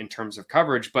Florida in terms of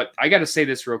coverage. But I got to say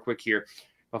this real quick here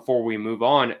before we move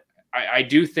on. I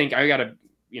do think I got to,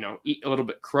 eat a little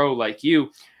bit crow like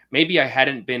you. Maybe I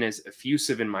hadn't been as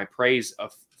effusive in my praise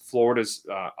of Florida's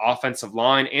offensive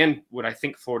line and what I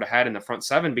think Florida had in the front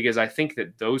seven, because I think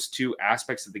that those two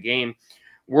aspects of the game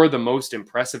were the most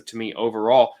impressive to me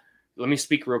overall. Let me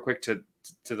speak real quick to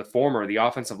the former, the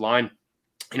offensive line.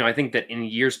 I think that in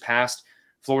years past,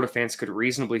 Florida fans could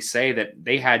reasonably say that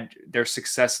they had their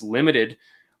success limited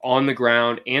on the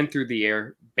ground and through the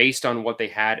air based on what they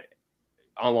had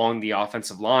along the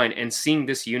offensive line. And seeing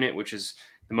this unit, which is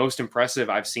the most impressive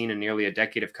I've seen in nearly a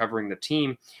decade of covering the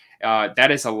team, that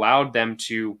has allowed them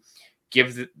to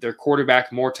give their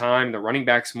quarterback more time, the running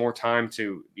backs more time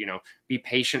to, be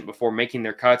patient before making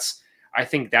their cuts. I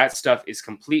think that stuff is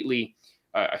completely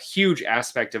a huge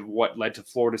aspect of what led to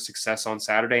Florida's success on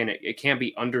Saturday. And it can't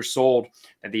be undersold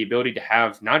that the ability to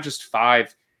have not just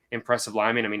five impressive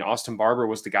linemen. Austin Barber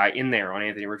was the guy in there on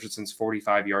Anthony Richardson's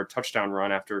 45-yard touchdown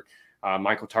run after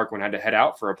Michael Tarquin had to head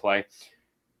out for a play.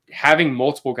 Having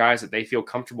multiple guys that they feel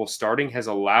comfortable starting has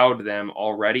allowed them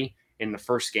already in the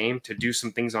first game to do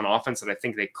some things on offense that I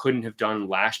think they couldn't have done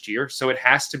last year. So it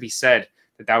has to be said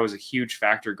that was a huge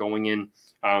factor going in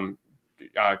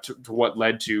to what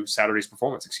led to Saturday's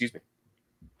performance. Excuse me.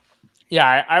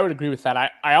 Yeah, I would agree with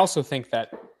that. I also think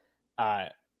that,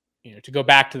 to go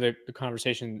back to the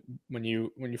conversation when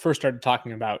you first started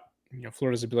talking about,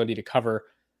 Florida's ability to cover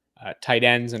tight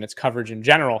ends and its coverage in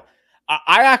general,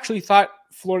 I actually thought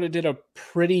Florida did a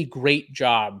pretty great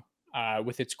job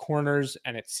with its corners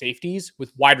and its safeties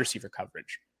with wide receiver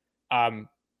coverage.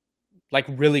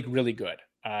 Really, really good.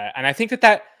 And I think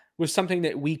that was something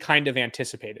that we kind of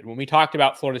anticipated. When we talked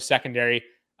about Florida's secondary,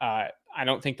 I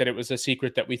don't think that it was a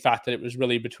secret that we thought that it was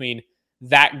really between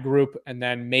that group and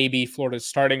then maybe Florida's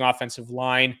starting offensive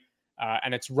line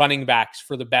and its running backs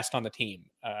for the best on the team.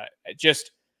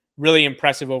 Just really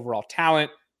impressive overall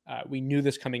talent. We knew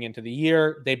this coming into the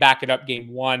year. They back it up game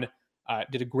one,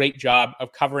 did a great job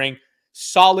of covering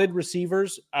solid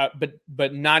receivers,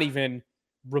 but not even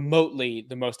remotely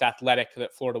the most athletic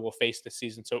that Florida will face this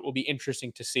season. So it will be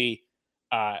interesting to see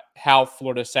how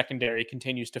Florida's secondary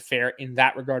continues to fare in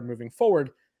that regard moving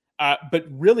forward. But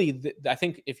really, I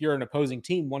think if you're an opposing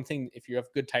team, one thing, if you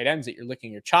have good tight ends that you're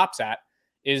licking your chops at,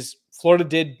 is Florida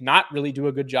did not really do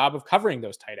a good job of covering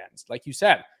those tight ends. Like you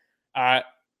said,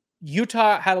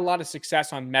 Utah had a lot of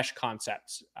success on mesh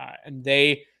concepts, and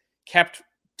they kept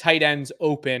tight ends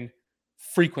open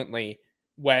frequently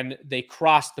when they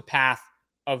crossed the path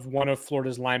of one of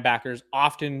Florida's linebackers,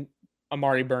 often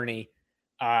Amari Burney,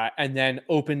 and then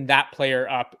opened that player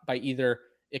up by either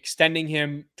extending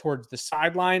him towards the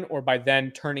sideline or by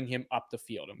then turning him up the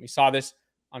field. And we saw this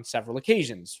on several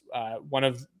occasions. One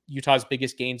of Utah's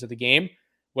biggest gains of the game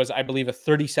was, I believe, a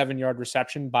 37-yard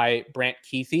reception by Brant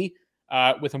Kuithe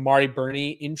with Amari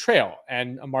Burney in trail.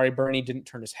 And Amari Burney didn't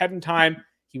turn his head in time.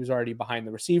 He was already behind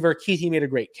the receiver. Kuithe made a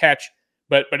great catch,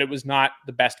 but it was not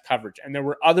the best coverage. And there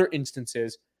were other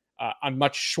instances on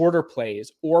much shorter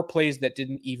plays or plays that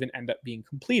didn't even end up being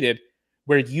completed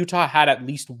where Utah had at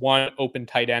least one open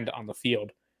tight end on the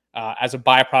field as a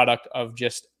byproduct of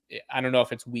just, I don't know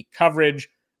if it's weak coverage,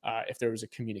 if there was a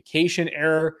communication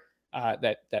error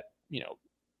that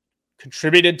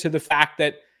contributed to the fact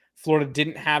that Florida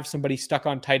didn't have somebody stuck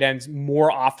on tight ends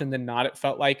more often than not, it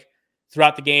felt like,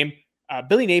 throughout the game.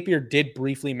 Billy Napier did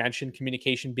briefly mention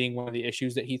communication being one of the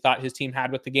issues that he thought his team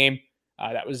had with the game.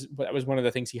 That was one of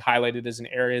the things he highlighted as an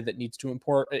area that needs to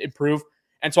improve.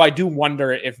 And so I do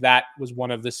wonder if that was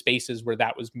one of the spaces where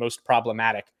that was most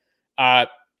problematic. And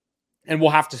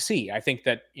we'll have to see. I think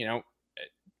that,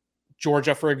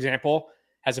 Georgia, for example,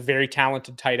 has a very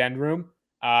talented tight end room.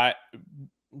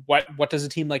 What does a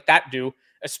team like that do?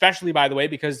 Especially, by the way,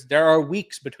 because there are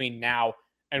weeks between now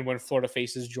and when Florida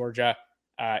faces Georgia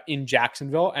in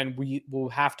Jacksonville. And we will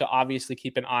have to obviously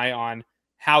keep an eye on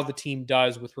how the team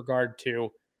does with regard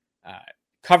to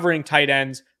covering tight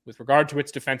ends, with regard to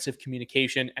its defensive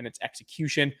communication and its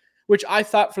execution, which I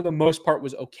thought for the most part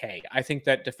was okay. I think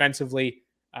that defensively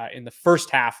in the first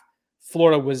half,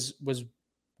 Florida was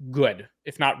good,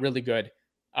 if not really good,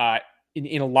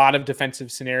 in a lot of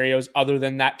defensive scenarios other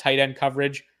than that tight end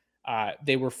coverage.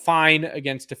 They were fine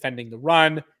against defending the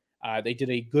run. They did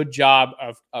a good job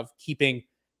of keeping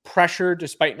pressure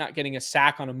despite not getting a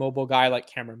sack on a mobile guy like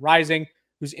Cameron Rising,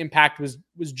 whose impact was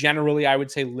generally, I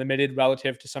would say, limited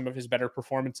relative to some of his better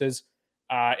performances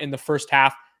in the first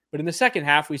half. But in the second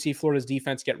half, we see Florida's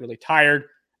defense get really tired.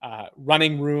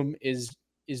 Running room is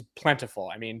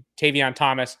plentiful. I mean, Tavion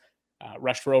Thomas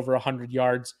rushed for over 100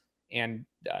 yards, and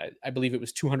I believe it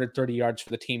was 230 yards for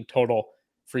the team total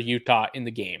for Utah in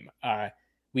the game.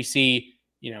 We see,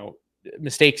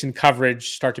 mistakes in coverage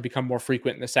start to become more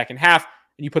frequent in the second half,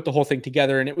 and you put the whole thing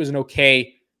together, and it was an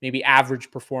okay, maybe average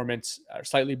performance,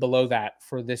 slightly below that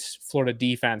for this Florida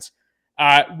defense.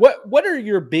 What are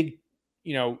your big,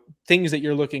 things that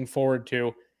you're looking forward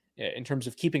to in terms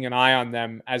of keeping an eye on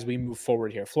them as we move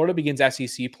forward here? Florida begins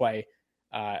SEC play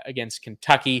against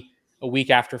Kentucky a week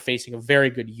after facing a very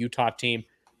good Utah team.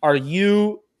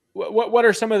 What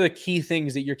are some of the key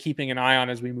things that you're keeping an eye on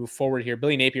as we move forward here?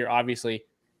 Billy Napier, obviously,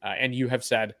 and you have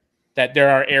said that there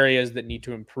are areas that need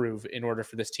to improve in order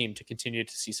for this team to continue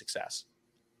to see success.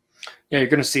 Yeah, you're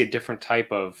going to see a different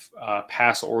type of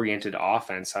pass-oriented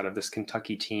offense out of this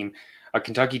Kentucky team, a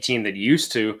Kentucky team that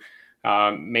used to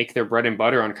make their bread and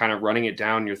butter on kind of running it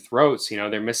down your throats.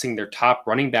 They're missing their top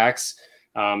running backs.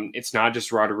 It's not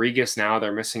just Rodriguez now.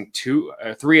 They're missing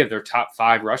three of their top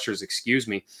five rushers,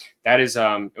 That is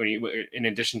in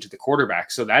addition to the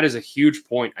quarterback. So that is a huge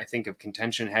point, I think, of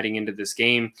contention heading into this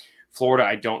game. Florida,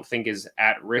 I don't think, is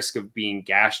at risk of being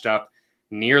gashed up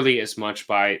nearly as much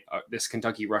by this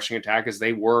Kentucky rushing attack as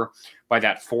they were by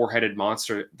that four-headed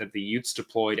monster that the Utes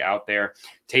deployed out there.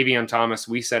 Tavion Thomas,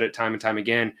 we said it time and time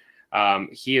again,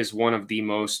 he is one of the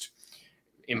most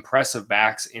impressive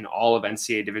backs in all of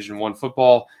NCAA Division I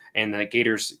football, and the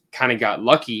Gators kind of got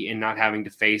lucky in not having to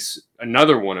face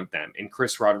another one of them in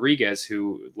Chris Rodriguez,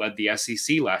 who led the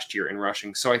SEC last year in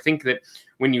rushing. So I think that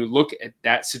when you look at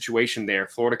that situation there,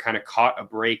 Florida kind of caught a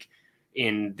break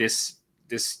in this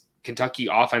Kentucky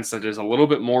offense that is a little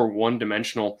bit more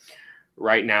one-dimensional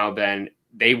right now than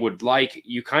they would like.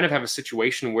 You kind of have a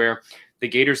situation where the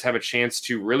Gators have a chance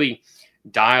to really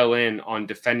dial in on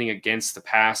defending against the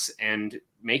pass and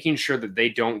making sure that they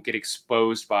don't get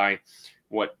exposed by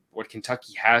what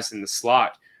Kentucky has in the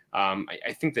slot.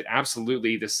 I think that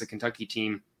absolutely this is a Kentucky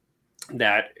team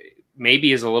that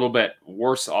maybe is a little bit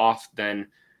worse off than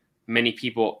many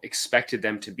people expected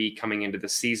them to be coming into the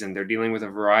season. They're dealing with a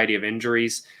variety of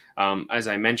injuries, as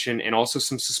I mentioned, and also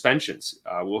some suspensions.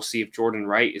 We'll see if Jordan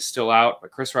Wright is still out,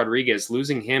 but Chris Rodriguez,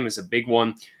 losing him is a big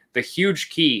one. the huge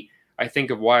key, I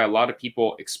think, of why a lot of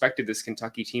people expected this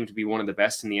Kentucky team to be one of the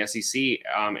best in the SEC,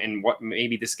 and what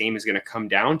maybe this game is going to come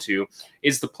down to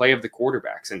is the play of the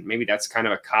quarterbacks. And maybe that's kind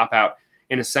of a cop-out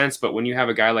in a sense, but when you have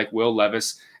a guy like Will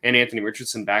Levis and Anthony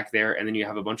Richardson back there, and then you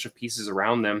have a bunch of pieces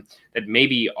around them that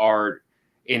maybe are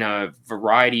in a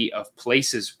variety of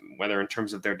places, whether in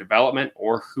terms of their development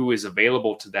or who is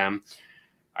available to them,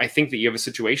 I think that you have a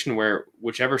situation where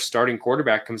whichever starting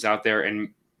quarterback comes out there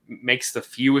and makes the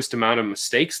fewest amount of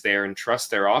mistakes there and trusts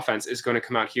their offense is going to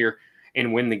come out here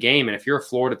and win the game. And if you're a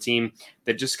Florida team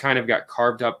that just kind of got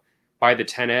carved up by the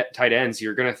 10 tight ends,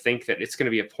 you're going to think that it's going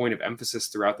to be a point of emphasis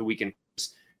throughout the weekend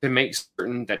to make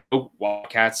certain that no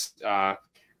Wildcats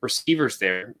receivers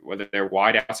there, whether they're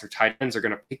wideouts or tight ends, are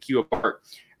going to pick you apart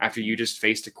after you just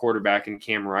faced a quarterback in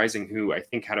Cam Rising, who I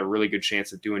think had a really good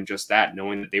chance of doing just that,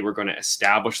 knowing that they were going to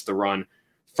establish the run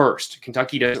first.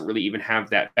 Kentucky doesn't really even have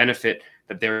that benefit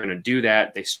that they're going to do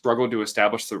that. They struggled to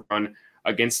establish the run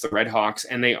against the Red Hawks.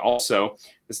 And they also,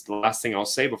 this is the last thing I'll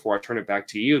say before I turn it back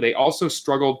to you, they also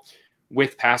struggled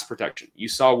with pass protection. You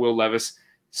saw Will Levis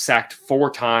sacked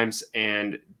 4 times,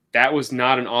 and that was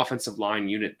not an offensive line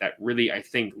unit that really, I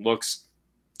think, looks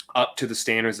up to the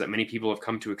standards that many people have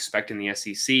come to expect in the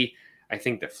SEC. I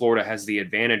think that Florida has the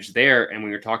advantage there. And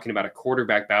when you're talking about a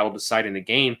quarterback battle deciding the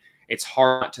game, it's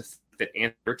hard not to think that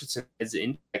Anthony Richardson is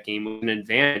in that game with an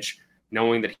advantage,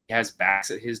 knowing that he has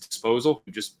backs at his disposal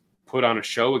who just put on a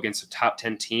show against a top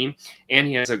 10 team. And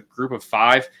he has a group of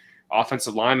 5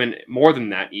 offensive linemen, more than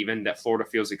that even, that Florida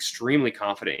feels extremely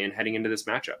confident in heading into this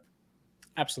matchup.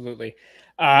 Absolutely.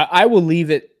 I will leave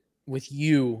it with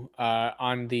you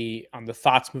on the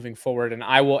thoughts moving forward, and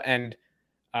I will end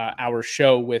our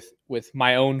show with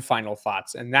my own final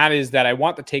thoughts. And that is that I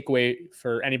want the takeaway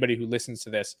for anybody who listens to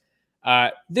this.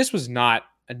 This was not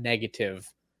a negative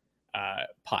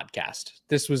podcast.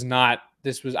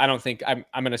 I don't think I'm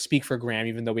going to speak for Graham,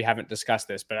 even though we haven't discussed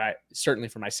this, but I certainly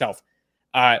for myself,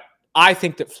 I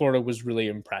think that Florida was really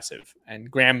impressive.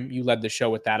 And Graham, you led the show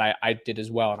with that. I did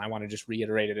as well. And I want to just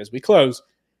reiterate it as we close.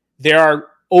 There are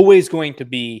always going to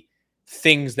be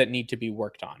things that need to be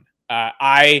worked on.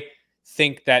 I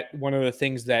think that one of the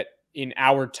things that in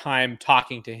our time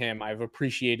talking to him, I've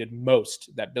appreciated most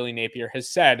that Billy Napier has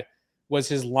said was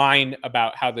his line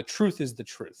about how the truth is the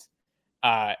truth.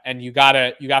 And you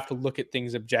have to look at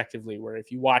things objectively, where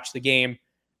if you watch the game,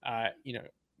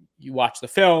 you watch the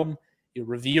film, you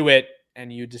review it,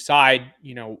 and you decide,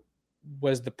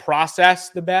 was the process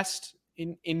the best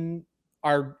in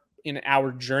our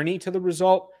journey to the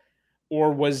result,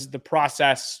 or was the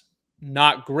process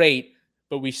not great,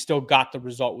 but we still got the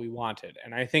result we wanted?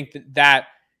 And I think that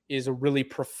is a really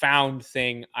profound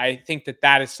thing. I think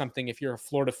that is something, if you're a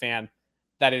Florida fan,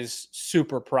 that is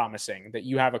super promising, that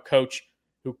you have a coach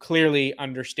who clearly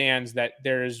understands that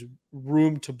there is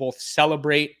room to both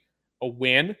celebrate a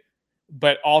win,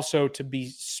 but also to be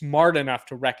smart enough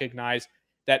to recognize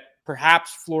that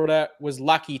perhaps Florida was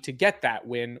lucky to get that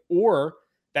win, or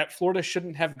that Florida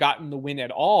shouldn't have gotten the win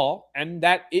at all, and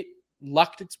that it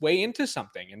lucked its way into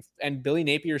something. And Billy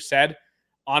Napier said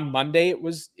on Monday it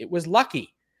was lucky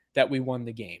that we won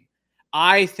the game.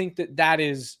 I think that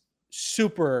is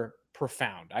super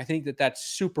profound. I think that's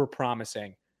super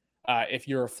promising if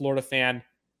you're a Florida fan.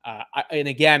 And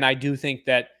again, I do think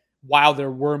that while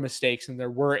there were mistakes and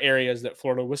there were areas that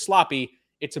Florida was sloppy,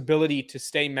 its ability to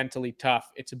stay mentally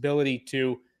tough, its ability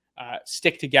to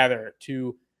stick together,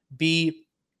 to be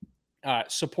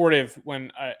supportive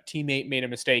when a teammate made a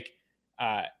mistake,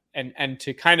 and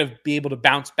to kind of be able to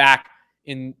bounce back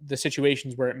in the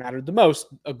situations where it mattered the most,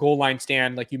 a goal line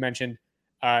stand, like you mentioned,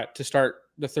 to start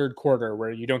the third quarter,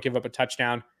 where you don't give up a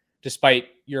touchdown despite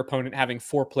your opponent having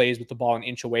 4 plays with the ball an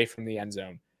inch away from the end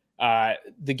zone.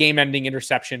 The game-ending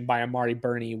interception by Amari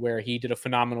Burney, where he did a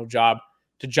phenomenal job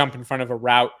to jump in front of a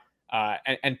route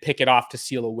and pick it off to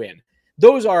seal a win.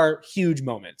 Those are huge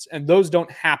moments, and those don't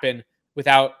happen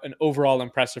without an overall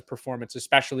impressive performance,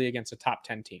 especially against a top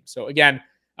 10 team. So again,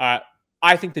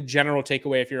 I think the general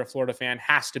takeaway, if you're a Florida fan,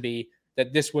 has to be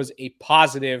that this was a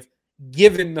positive,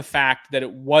 given the fact that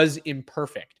it was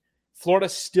imperfect. Florida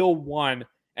still won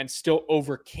and still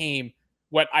overcame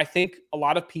what I think a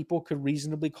lot of people could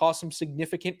reasonably call some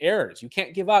significant errors. You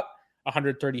can't give up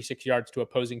 136 yards to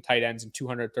opposing tight ends and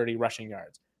 230 rushing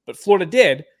yards. But Florida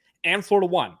did, and Florida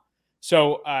won.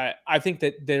 So I think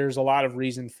that there's a lot of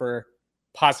reason for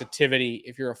positivity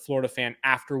if you're a Florida fan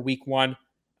after week 1,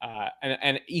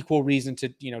 and equal reason to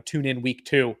tune in week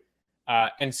 2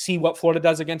 and see what Florida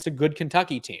does against a good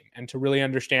Kentucky team, and to really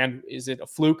understand, is it a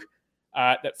fluke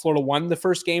that Florida won the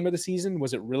first game of the season?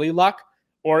 Was it really luck?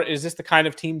 Or is this the kind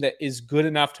of team that is good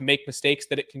enough to make mistakes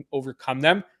that it can overcome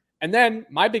them And then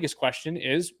my biggest question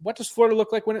is, what does Florida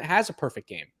look like when it has a perfect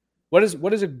game? What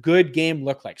does a good game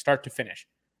look like, start to finish?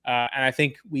 And I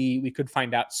think we could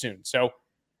find out soon. So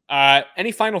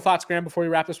any final thoughts, Graham, before we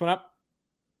wrap this one up?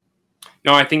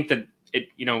 No, I think that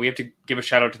we have to give a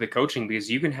shout out to the coaching, because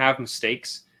you can have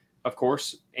mistakes, of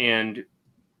course. And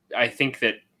I think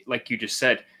that, like you just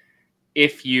said,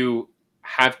 if you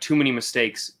have too many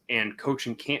mistakes and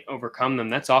coaching can't overcome them,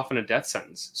 that's often a death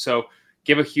sentence. So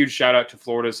give a huge shout out to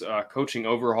Florida's coaching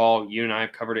overhaul. You and I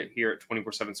have covered it here at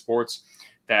 24/7 Sports,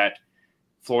 that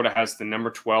Florida has the number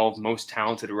 12 most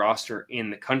talented roster in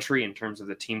the country in terms of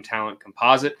the team talent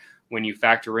composite. When you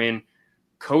factor in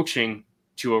coaching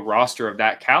to a roster of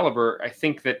that caliber, I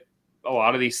think that a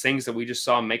lot of these things that we just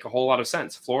saw make a whole lot of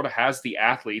sense. Florida has the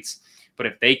athletes, but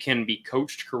if they can be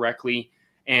coached correctly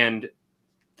and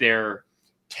their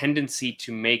tendency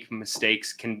to make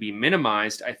mistakes can be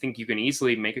minimized, I think you can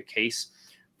easily make a case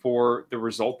for the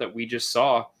result that we just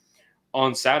saw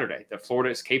on Saturday, that Florida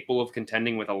is capable of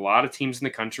contending with a lot of teams in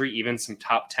the country, even some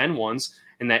top 10 ones,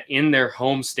 and that in their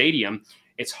home stadium,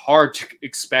 it's hard to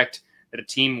expect that a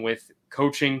team with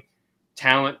coaching,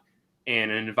 talent, and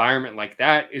an environment like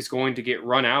that is going to get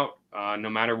run out no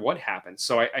matter what happens.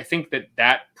 So I think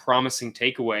that promising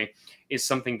takeaway is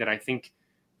something that I think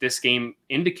this game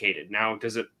indicated. Now,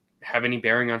 does it have any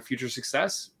bearing on future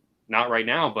success? Not right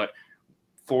now, but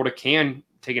Florida can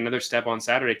take another step on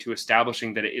Saturday to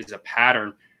establishing that it is a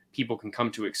pattern people can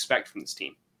come to expect from this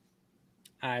team.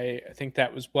 I think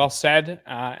that was well said,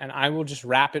 and I will just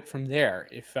wrap it from there.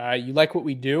 If you like what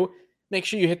we do, make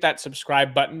sure you hit that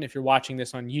subscribe button if you're watching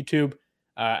this on YouTube,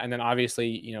 and then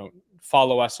obviously,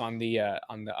 follow us on the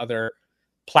other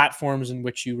platforms in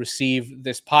which you receive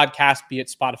this podcast, be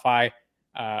it Spotify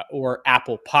or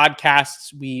Apple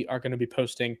Podcasts. We are going to be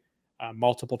posting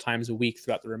multiple times a week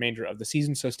throughout the remainder of the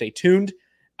season, so stay tuned.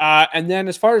 And then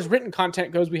as far as written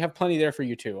content goes, we have plenty there for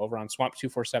you too over on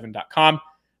swamp247.com.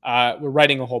 We're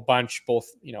writing a whole bunch, both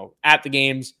at the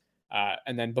games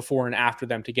and then before and after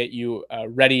them, to get you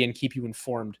ready and keep you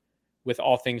informed with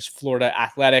all things Florida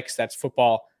athletics. That's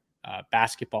football,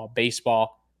 basketball,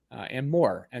 baseball, and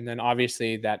more. And then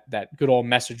obviously that good old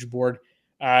message board.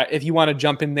 If you want to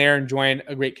jump in there and join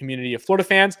a great community of Florida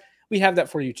fans, we have that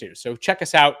for you too. So check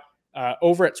us out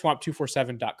over at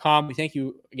swamp247.com. We thank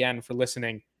you again for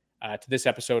listening to this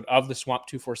episode of the Swamp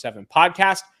 247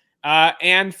 podcast.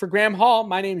 And for Graham Hall,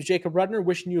 my name is Jacob Rudner,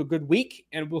 wishing you a good week,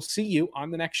 and we'll see you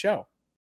on the next show.